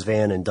us with his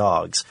van and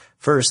dogs.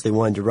 First, they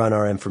wanted to run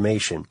our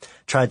information.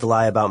 Tried to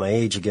lie about my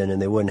age again,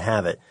 and they wouldn't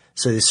have it.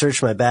 So they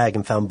searched my bag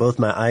and found both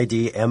my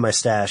ID and my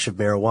stash of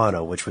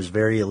marijuana, which was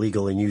very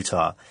illegal in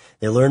Utah.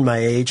 They learned my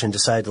age and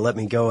decided to let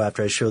me go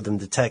after I showed them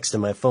the text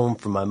in my phone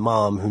from my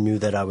mom, who knew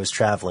that I was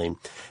traveling.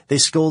 They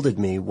scolded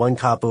me. One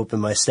cop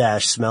opened my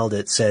stash, smelled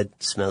it, said,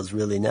 "Smells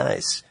really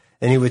nice."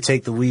 And he would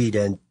take the weed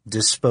and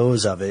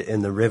dispose of it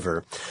in the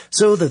river.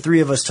 So the 3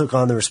 of us took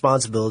on the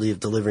responsibility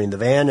of delivering the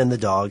van and the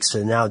dogs to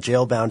the now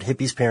jail-bound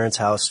hippie's parents'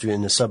 house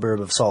in the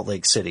suburb of Salt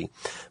Lake City.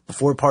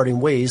 Before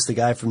parting ways, the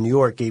guy from New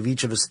York gave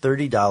each of us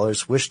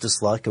 $30, wished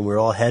us luck, and we were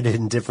all headed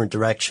in different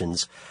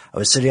directions. I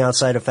was sitting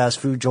outside a fast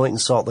food joint in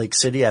Salt Lake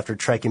City after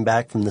trekking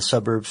back from the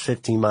suburbs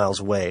 15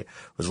 miles away. It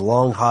was a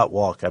long, hot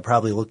walk. I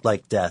probably looked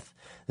like death.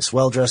 This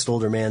well-dressed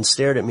older man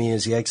stared at me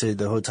as he exited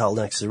the hotel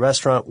next to the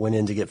restaurant, went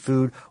in to get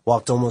food,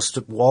 walked almost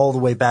all the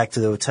way back to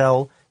the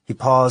hotel. He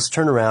paused,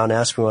 turned around,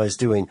 asked me what I was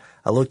doing.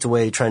 I looked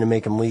away, trying to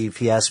make him leave.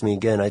 He asked me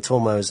again. I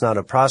told him I was not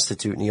a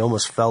prostitute, and he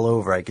almost fell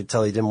over. I could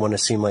tell he didn't want to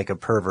seem like a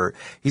pervert.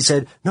 He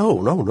said,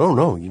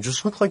 No, you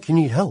just look like you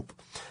need help.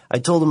 I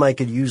told him I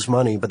could use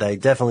money, but I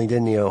definitely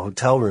didn't need a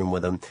hotel room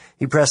with him.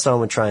 He pressed on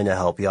with trying to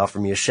help. He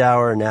offered me a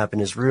shower, a nap in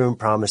his room,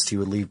 promised he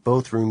would leave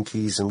both room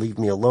keys and leave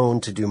me alone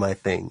to do my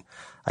thing.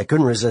 I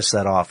couldn't resist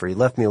that offer. He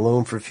left me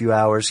alone for a few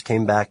hours,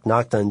 came back,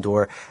 knocked on the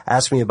door,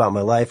 asked me about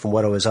my life and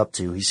what I was up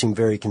to. He seemed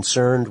very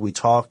concerned. We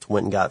talked,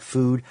 went and got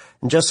food,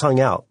 and just hung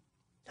out.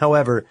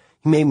 However,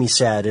 he made me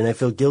sad, and I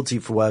feel guilty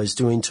for what I was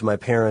doing to my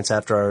parents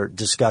after our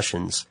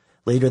discussions.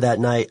 Later that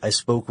night, I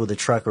spoke with a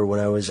trucker when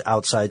I was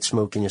outside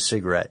smoking a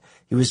cigarette.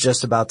 He was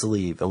just about to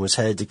leave and was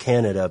headed to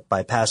Canada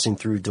by passing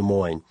through Des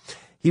Moines.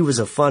 He was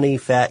a funny,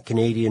 fat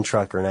Canadian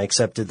trucker, and I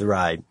accepted the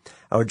ride.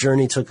 Our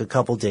journey took a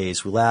couple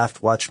days. We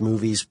laughed, watched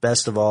movies.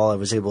 Best of all, I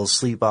was able to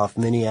sleep off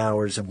many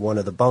hours of one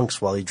of the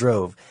bunks while he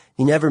drove.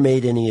 He never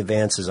made any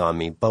advances on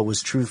me, but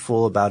was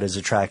truthful about his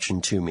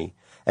attraction to me.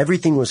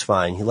 Everything was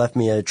fine. He left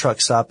me at a truck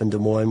stop in Des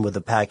Moines with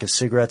a pack of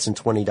cigarettes and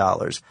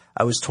 $20.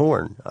 I was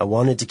torn. I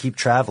wanted to keep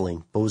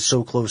traveling, but was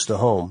so close to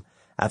home.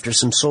 After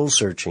some soul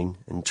searching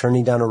and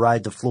turning down a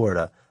ride to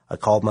Florida, I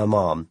called my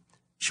mom.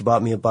 She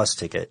bought me a bus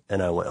ticket,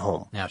 and I went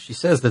home. Now, she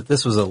says that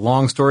this was a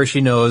long story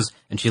she knows,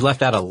 and she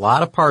left out a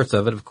lot of parts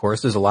of it. Of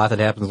course, there's a lot that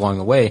happens along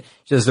the way.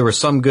 She says there was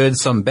some good,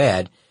 some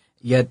bad.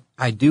 Yet,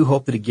 I do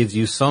hope that it gives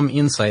you some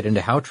insight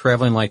into how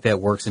traveling like that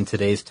works in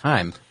today's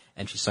time.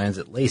 And she signs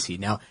it Lacey.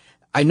 Now,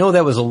 I know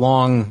that was a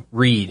long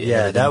read.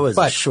 Yeah, that was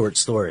a short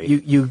story.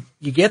 You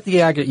get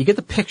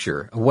the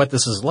picture of what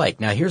this is like.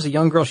 Now, here's a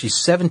young girl. She's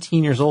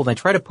 17 years old. And I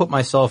try to put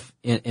myself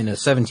in a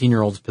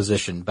 17-year-old's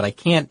position, but I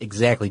can't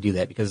exactly do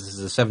that because this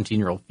is a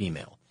 17-year-old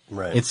female.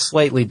 Right. It's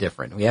slightly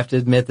different. We have to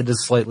admit that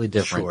it's slightly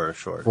different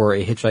Sure. for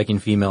a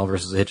hitchhiking female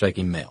versus a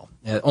hitchhiking male.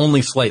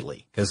 Only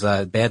slightly, because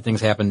bad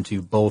things happen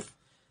to both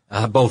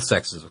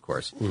sexes, of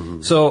course.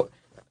 Mm-hmm. So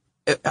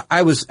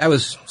I was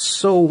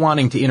so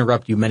wanting to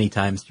interrupt you many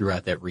times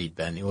throughout that read,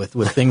 Ben, with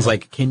things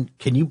like, can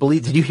you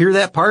believe, did you hear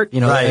that part?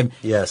 Right.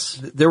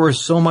 Yes. There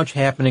was so much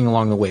happening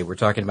along the way. We're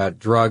talking about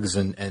drugs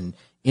and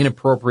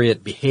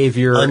inappropriate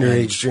behavior.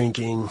 Underage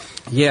drinking.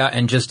 Yeah,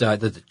 and just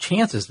the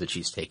chances that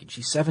she's taking.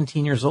 She's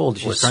 17 years old.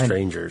 She's with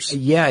strangers.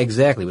 Yeah,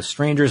 exactly, with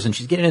strangers, and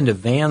she's getting into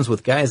vans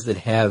with guys that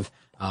have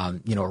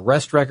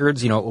arrest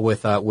records,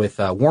 with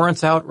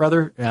warrants out,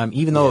 rather,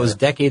 even though it was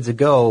decades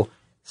ago.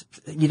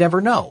 You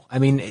never know. I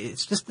mean,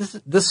 it's just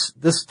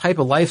this type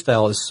of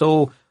lifestyle is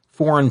so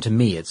foreign to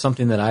me. It's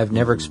something that I've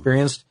never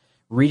experienced.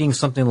 Reading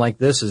something like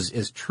this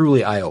is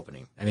truly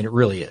eye-opening. I mean, it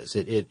really is.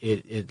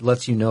 It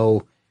lets you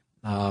know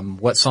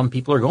what some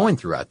people are going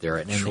through out there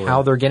and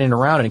how they're getting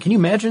around. And can you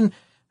imagine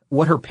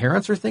what her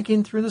parents are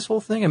thinking through this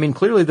whole thing? I mean,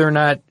 clearly they're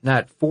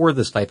not for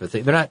this type of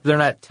thing. They're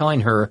not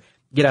telling her,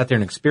 get out there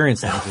and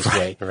experience things this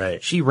way.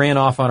 Right. She ran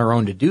off on her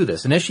own to do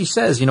this. And as she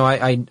says,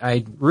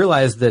 I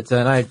realized that,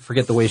 and I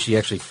forget the way she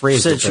actually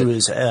phrased it.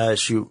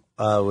 She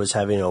was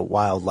having a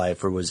wild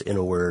life, or was, in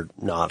a word,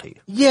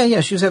 naughty.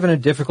 Yeah. She was having a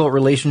difficult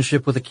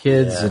relationship with the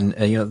kids and,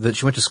 that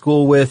she went to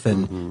school with.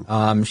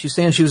 And, she's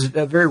saying she was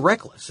very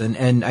reckless.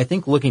 And I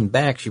think looking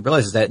back, she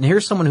realizes that. And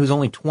here's someone who's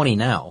only 20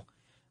 now,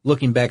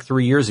 looking back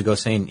 3 years ago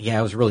saying, yeah,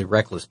 I was really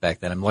reckless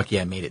back then. I'm lucky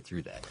I made it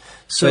through that.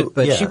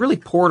 But she really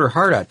poured her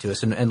heart out to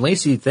us. And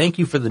Lacey, thank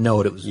you for the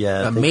note. It was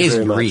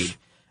amazing to read.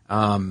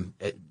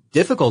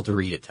 Difficult to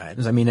read at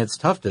times. I mean, it's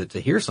tough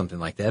to hear something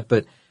like that,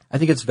 but I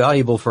think it's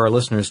valuable for our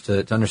listeners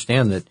to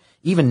understand that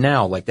even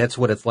now, like, that's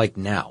what it's like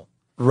now.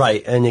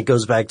 Right. And it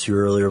goes back to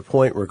your earlier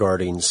point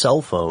regarding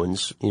cell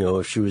phones.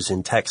 If she was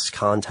in text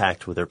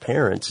contact with her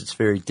parents, it's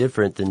very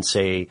different than,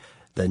 say,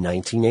 the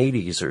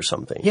 1980s or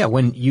something. Yeah.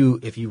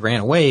 If you ran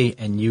away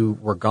and you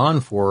were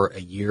gone for a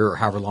year or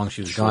however long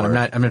she was gone,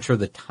 I'm not sure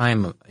the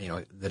time,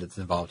 that it's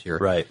involved here.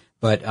 Right.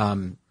 But,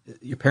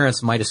 your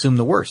parents might assume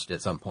the worst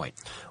at some point.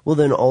 Well,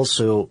 then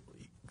also,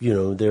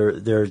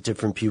 there are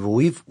different people.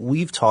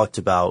 We've talked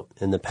about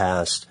in the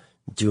past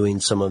doing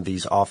some of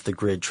these off the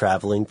grid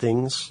traveling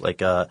things.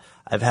 Like, I've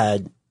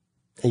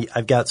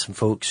got some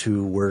folks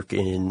who work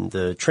in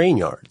the train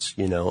yards,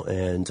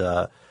 and,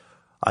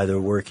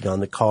 either working on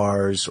the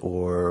cars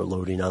or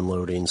loading,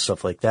 unloading,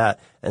 stuff like that.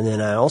 And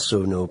then I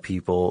also know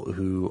people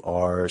who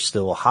are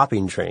still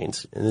hopping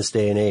trains in this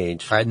day and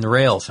age. Riding the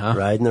rails, huh?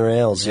 Riding the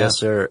rails, yes,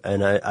 sir.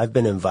 And I've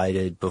been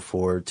invited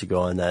before to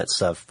go on that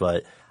stuff,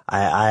 but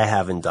I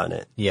haven't done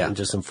it. Yeah.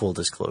 Just in full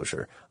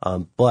disclosure.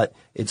 But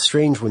it's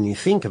strange when you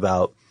think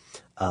about,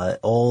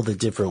 all the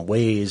different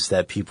ways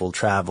that people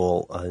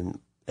travel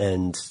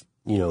and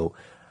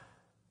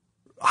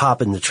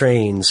hop in the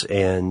trains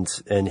and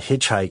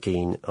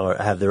hitchhiking or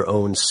have their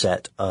own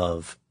set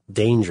of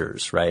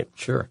dangers, right?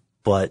 Sure.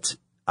 But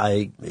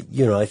I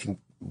think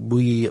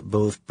we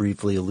both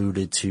briefly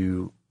alluded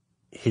to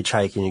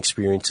hitchhiking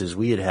experiences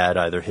we had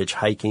either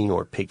hitchhiking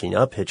or picking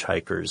up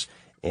hitchhikers.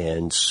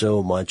 And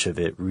so much of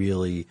it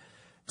really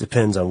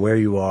depends on where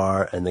you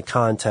are and the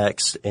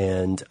context.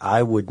 And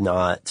I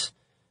know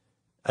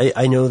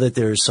that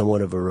there's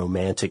somewhat of a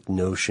romantic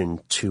notion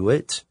to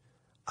it.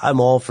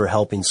 I'm all for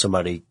helping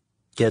somebody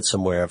get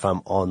somewhere if I'm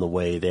on the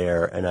way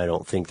there, and I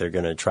don't think they're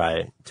going to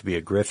try to be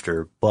a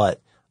grifter, but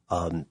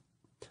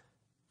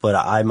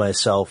I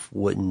myself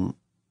wouldn't.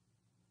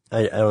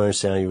 I don't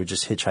understand how you would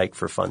just hitchhike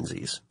for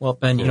funsies. Well,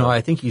 Ben,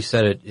 I think you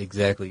said it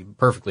exactly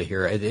perfectly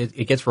here.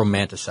 It gets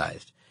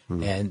romanticized,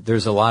 and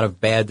there's a lot of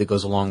bad that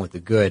goes along with the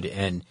good.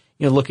 And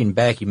looking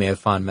back, you may have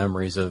fond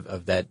memories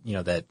of that.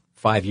 That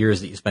 5 years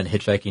that you spent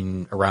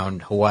hitchhiking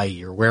around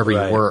Hawaii or wherever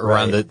you were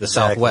around the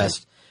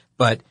Southwest,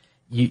 but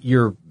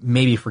you're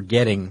maybe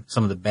forgetting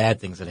some of the bad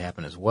things that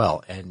happen as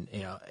well. And,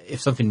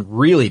 if something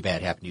really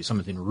bad happened to you,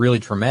 something really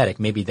traumatic,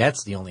 maybe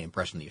that's the only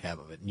impression that you have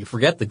of it. And you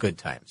forget the good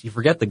times. You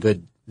forget the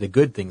good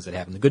things that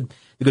happened, the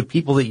good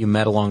people that you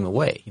met along the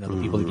way.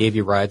 The people that gave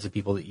you rides, the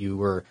people that you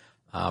were,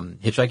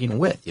 hitchhiking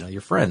with,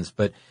 your friends.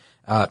 But,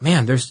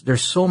 man,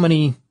 there's so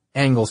many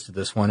angles to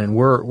this one, and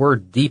we're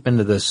deep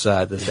into this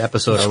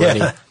episode already.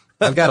 Yeah.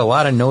 I've got a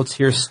lot of notes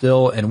here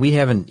still, and we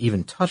haven't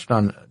even touched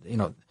on,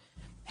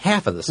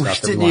 half of the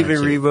stuff. We didn't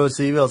even read most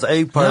of the emails. I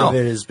think part of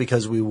it is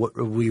because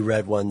we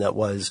read one that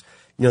was,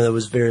 that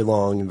was very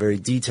long and very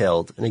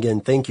detailed. And again,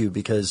 thank you,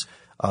 because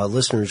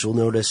listeners, you'll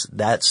notice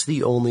that's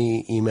the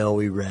only email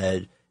we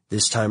read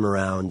this time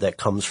around that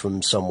comes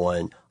from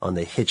someone on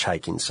the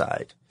hitchhiking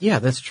side. Yeah,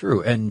 that's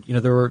true. And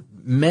there were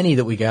many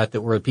that we got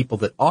that were people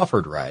that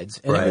offered rides,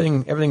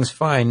 and everything's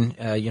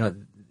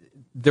fine.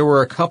 There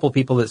were a couple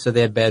people that said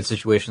they had bad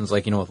situations,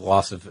 like, with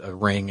loss of a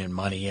ring and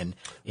money and,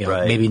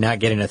 maybe not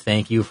getting a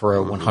thank you for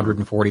a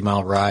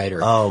 140-mile ride.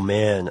 Or oh,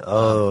 man.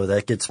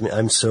 That gets me.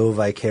 I'm so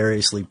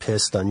vicariously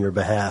pissed on your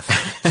behalf.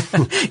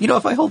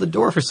 If I hold the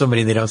door for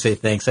somebody and they don't say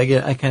thanks,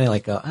 I kind of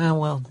like go,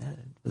 well,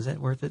 was that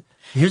worth it?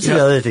 Here's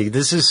the other thing.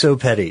 This is so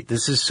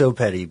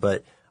petty.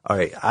 But all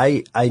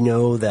right. I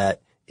know that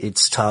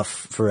it's tough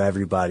for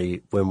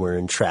everybody when we're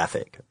in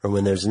traffic or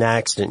when there's an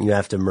accident and you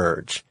have to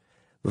merge.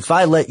 If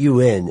I let you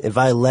in, if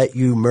I let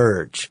you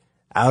merge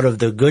out of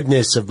the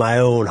goodness of my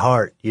own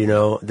heart,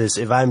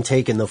 if I'm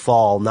taking the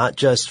fall, not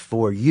just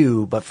for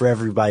you, but for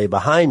everybody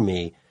behind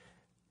me,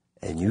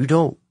 and you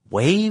don't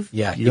wave,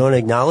 you don't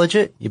acknowledge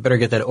it, you better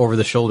get that over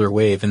the shoulder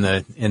wave in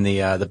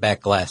the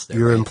back glass there.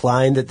 You're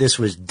implying that this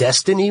was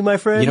destiny, my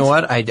friend? You know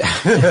what?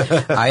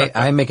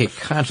 I make a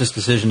conscious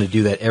decision to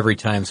do that every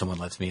time someone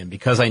lets me in,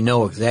 because I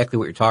know exactly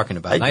what you're talking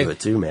about. I do it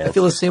too, man. I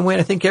feel the same way.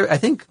 And I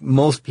think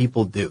most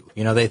people do.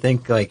 They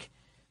think like,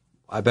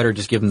 I better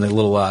just give them the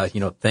little,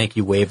 thank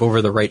you wave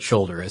over the right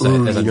shoulder as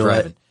I'm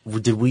driving.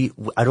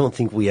 I don't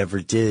think we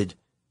ever did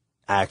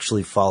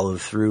actually follow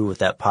through with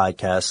that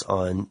podcast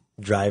on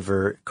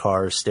driver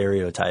car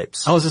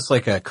stereotypes. Oh, is this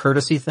like a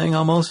courtesy thing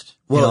almost?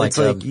 Well, it's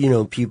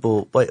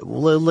people, but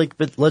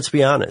let's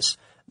be honest.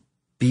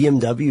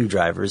 BMW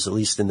drivers, at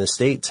least in the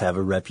States, have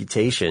a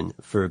reputation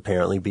for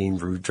apparently being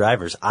rude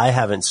drivers. I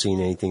haven't seen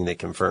anything that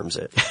confirms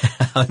it.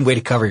 Way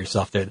to cover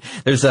yourself there.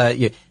 There's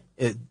I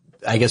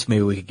guess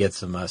maybe we could get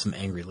some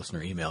angry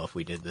listener email if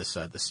we did this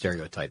the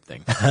stereotype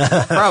thing.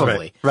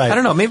 Probably. Right. I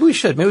don't know. Maybe we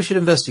should. Maybe we should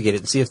investigate it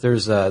and see if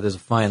there's a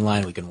fine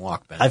line we can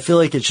walk, Ben. I feel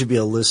like it should be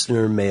a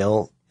listener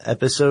mail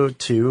episode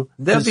too.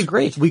 That'd be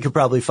great. We could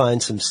probably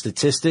find some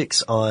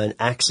statistics on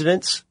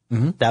accidents.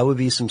 Mm-hmm. That would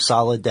be some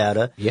solid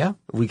data. Yeah.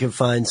 We could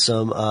find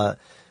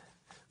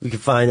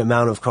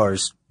amount of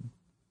cars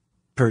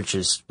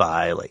purchased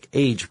by like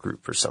age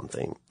group or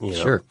something. You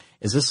know? Sure.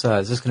 Is this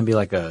going to be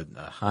like a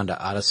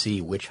Honda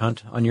Odyssey witch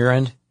hunt on your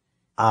end?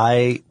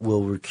 I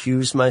will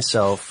recuse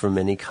myself from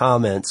any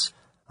comments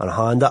on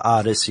Honda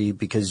Odyssey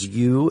because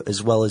you,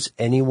 as well as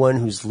anyone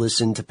who's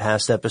listened to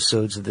past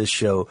episodes of this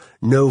show,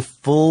 know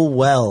full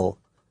well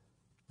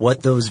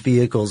what those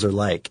vehicles are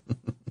like.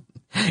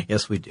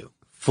 Yes, we do.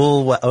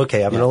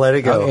 Okay, I'm going to let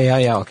it go.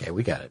 Yeah, okay,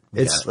 we got it.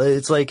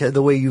 It's like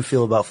the way you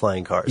feel about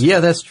flying cars. Yeah,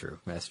 that's true.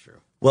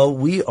 Well,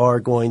 we are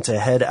going to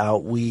head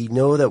out. We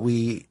know that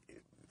we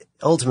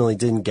ultimately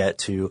didn't get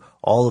to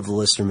all of the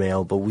listener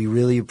mail, but we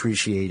really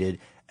appreciated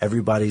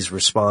everybody's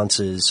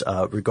responses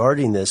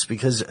regarding this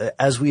because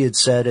as we had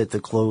said at the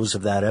close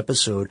of that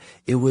episode,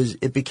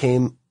 it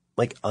became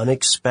like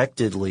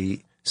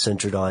unexpectedly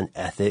centered on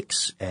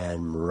ethics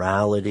and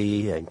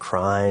morality and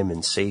crime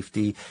and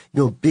safety,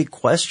 big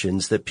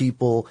questions that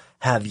people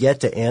have yet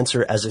to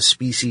answer as a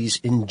species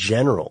in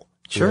general.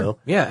 Sure. You know?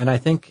 Yeah. And I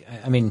think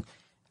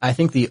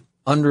the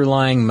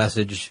underlying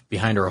message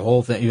behind our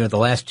whole thing, the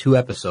last 2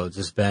 episodes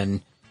has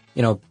been,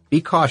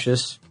 be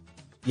cautious,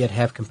 yet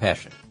have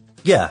compassion.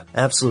 Yeah,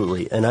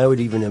 absolutely. And I would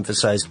even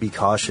emphasize be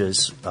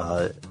cautious,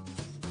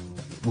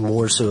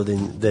 more so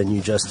than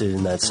you just did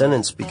in that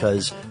sentence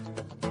because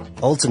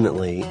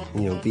ultimately,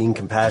 being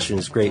compassionate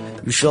is great.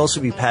 You should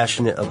also be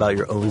passionate about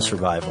your own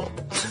survival.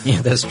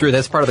 Yeah, that's true.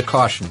 That's part of the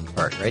caution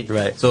part, right?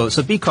 Right. So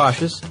be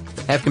cautious,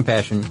 have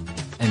compassion,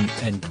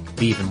 and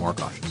be even more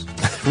cautious.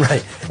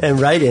 Right. And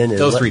write in.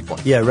 Those 3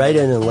 points. Yeah, write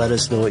in and let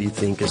us know what you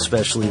think,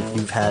 especially if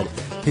you've had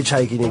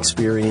hitchhiking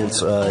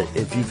experience,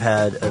 if you've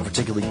had a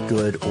particularly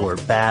good or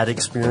bad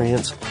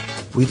experience.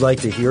 We'd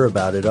like to hear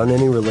about it on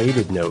any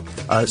related note.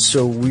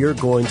 So we're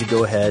going to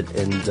go ahead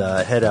and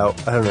head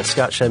out. I don't know,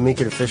 Scott, should I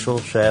make it official?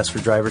 Should I ask for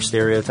driver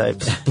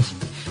stereotypes?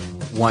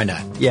 Why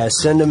not? Yeah,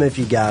 send them if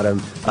you got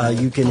them.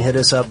 You can hit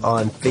us up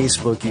on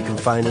Facebook. You can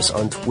find us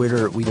on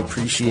Twitter. We'd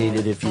appreciate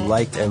it if you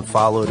liked and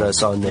followed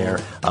us on there.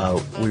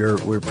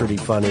 We're pretty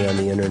funny on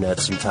the internet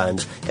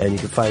sometimes. And you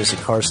can find us at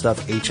Car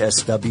Stuff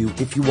HSW.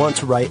 If you want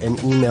to write an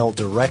email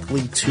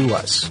directly to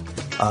us,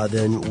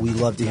 then we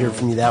love to hear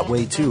from you that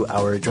way too.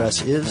 Our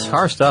address is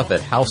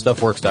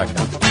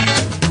carstuff@howstuffworks.com.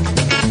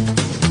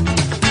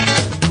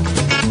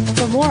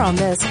 For more on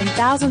this and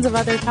thousands of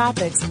other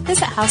topics,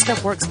 visit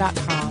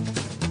howstuffworks.com.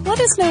 Let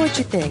us know what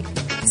you think.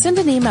 Send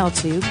an email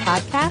to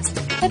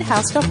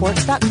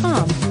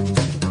podcast@howstuffworks.com.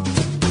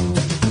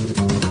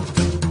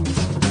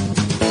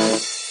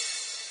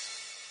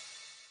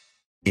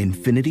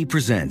 Infiniti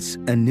presents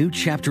a new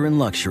chapter in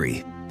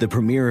luxury, the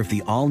premiere of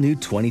the all-new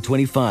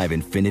 2025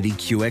 Infiniti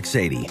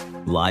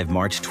QX80, live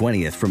March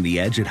 20th from the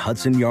Edge at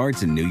Hudson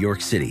Yards in New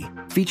York City,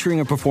 featuring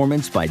a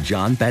performance by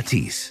John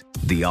Batiste.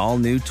 The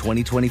all-new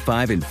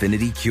 2025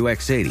 Infiniti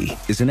QX80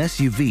 is an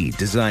SUV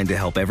designed to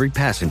help every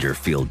passenger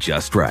feel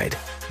just right.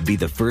 Be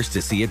the first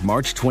to see it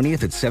March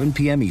 20th at 7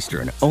 p.m.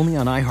 Eastern, only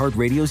on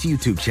iHeartRadio's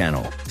YouTube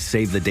channel.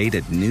 Save the date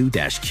at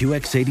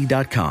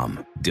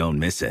new-QX80.com. Don't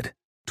miss it.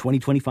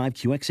 2025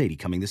 QX80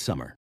 coming this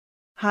summer.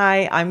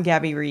 Hi, I'm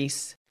Gabby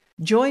Reese.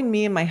 Join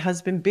me and my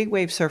husband, big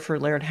wave surfer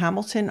Laird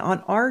Hamilton,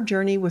 on our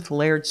journey with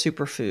Laird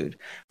Superfood.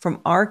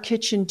 From our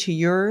kitchen to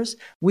yours,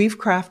 we've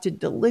crafted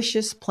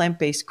delicious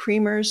plant-based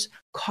creamers,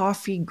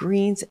 coffee,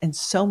 greens, and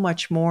so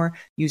much more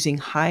using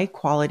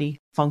high-quality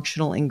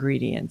functional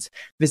ingredients.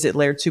 Visit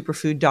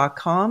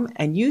LairdSuperfood.com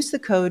and use the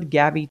code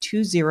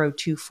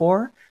GABBY2024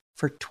 for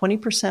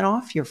 20%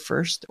 off your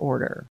first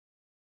order.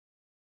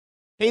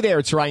 Hey there,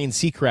 it's Ryan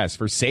Seacrest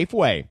for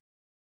Safeway.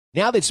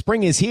 Now that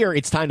spring is here,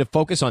 it's time to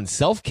focus on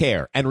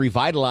self-care and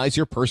revitalize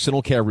your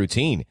personal care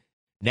routine.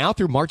 Now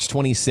through March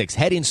 26,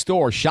 head in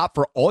store, shop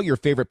for all your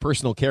favorite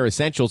personal care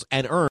essentials,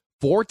 and earn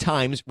 4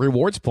 times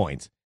rewards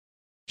points.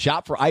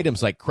 Shop for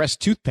items like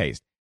Crest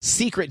toothpaste,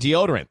 Secret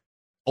deodorant,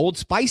 Old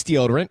Spice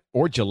deodorant,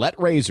 or Gillette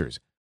razors.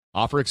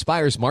 Offer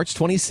expires March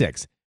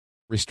 26.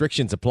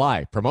 Restrictions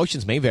apply.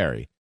 Promotions may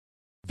vary.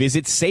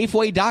 Visit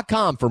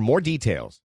Safeway.com for more details.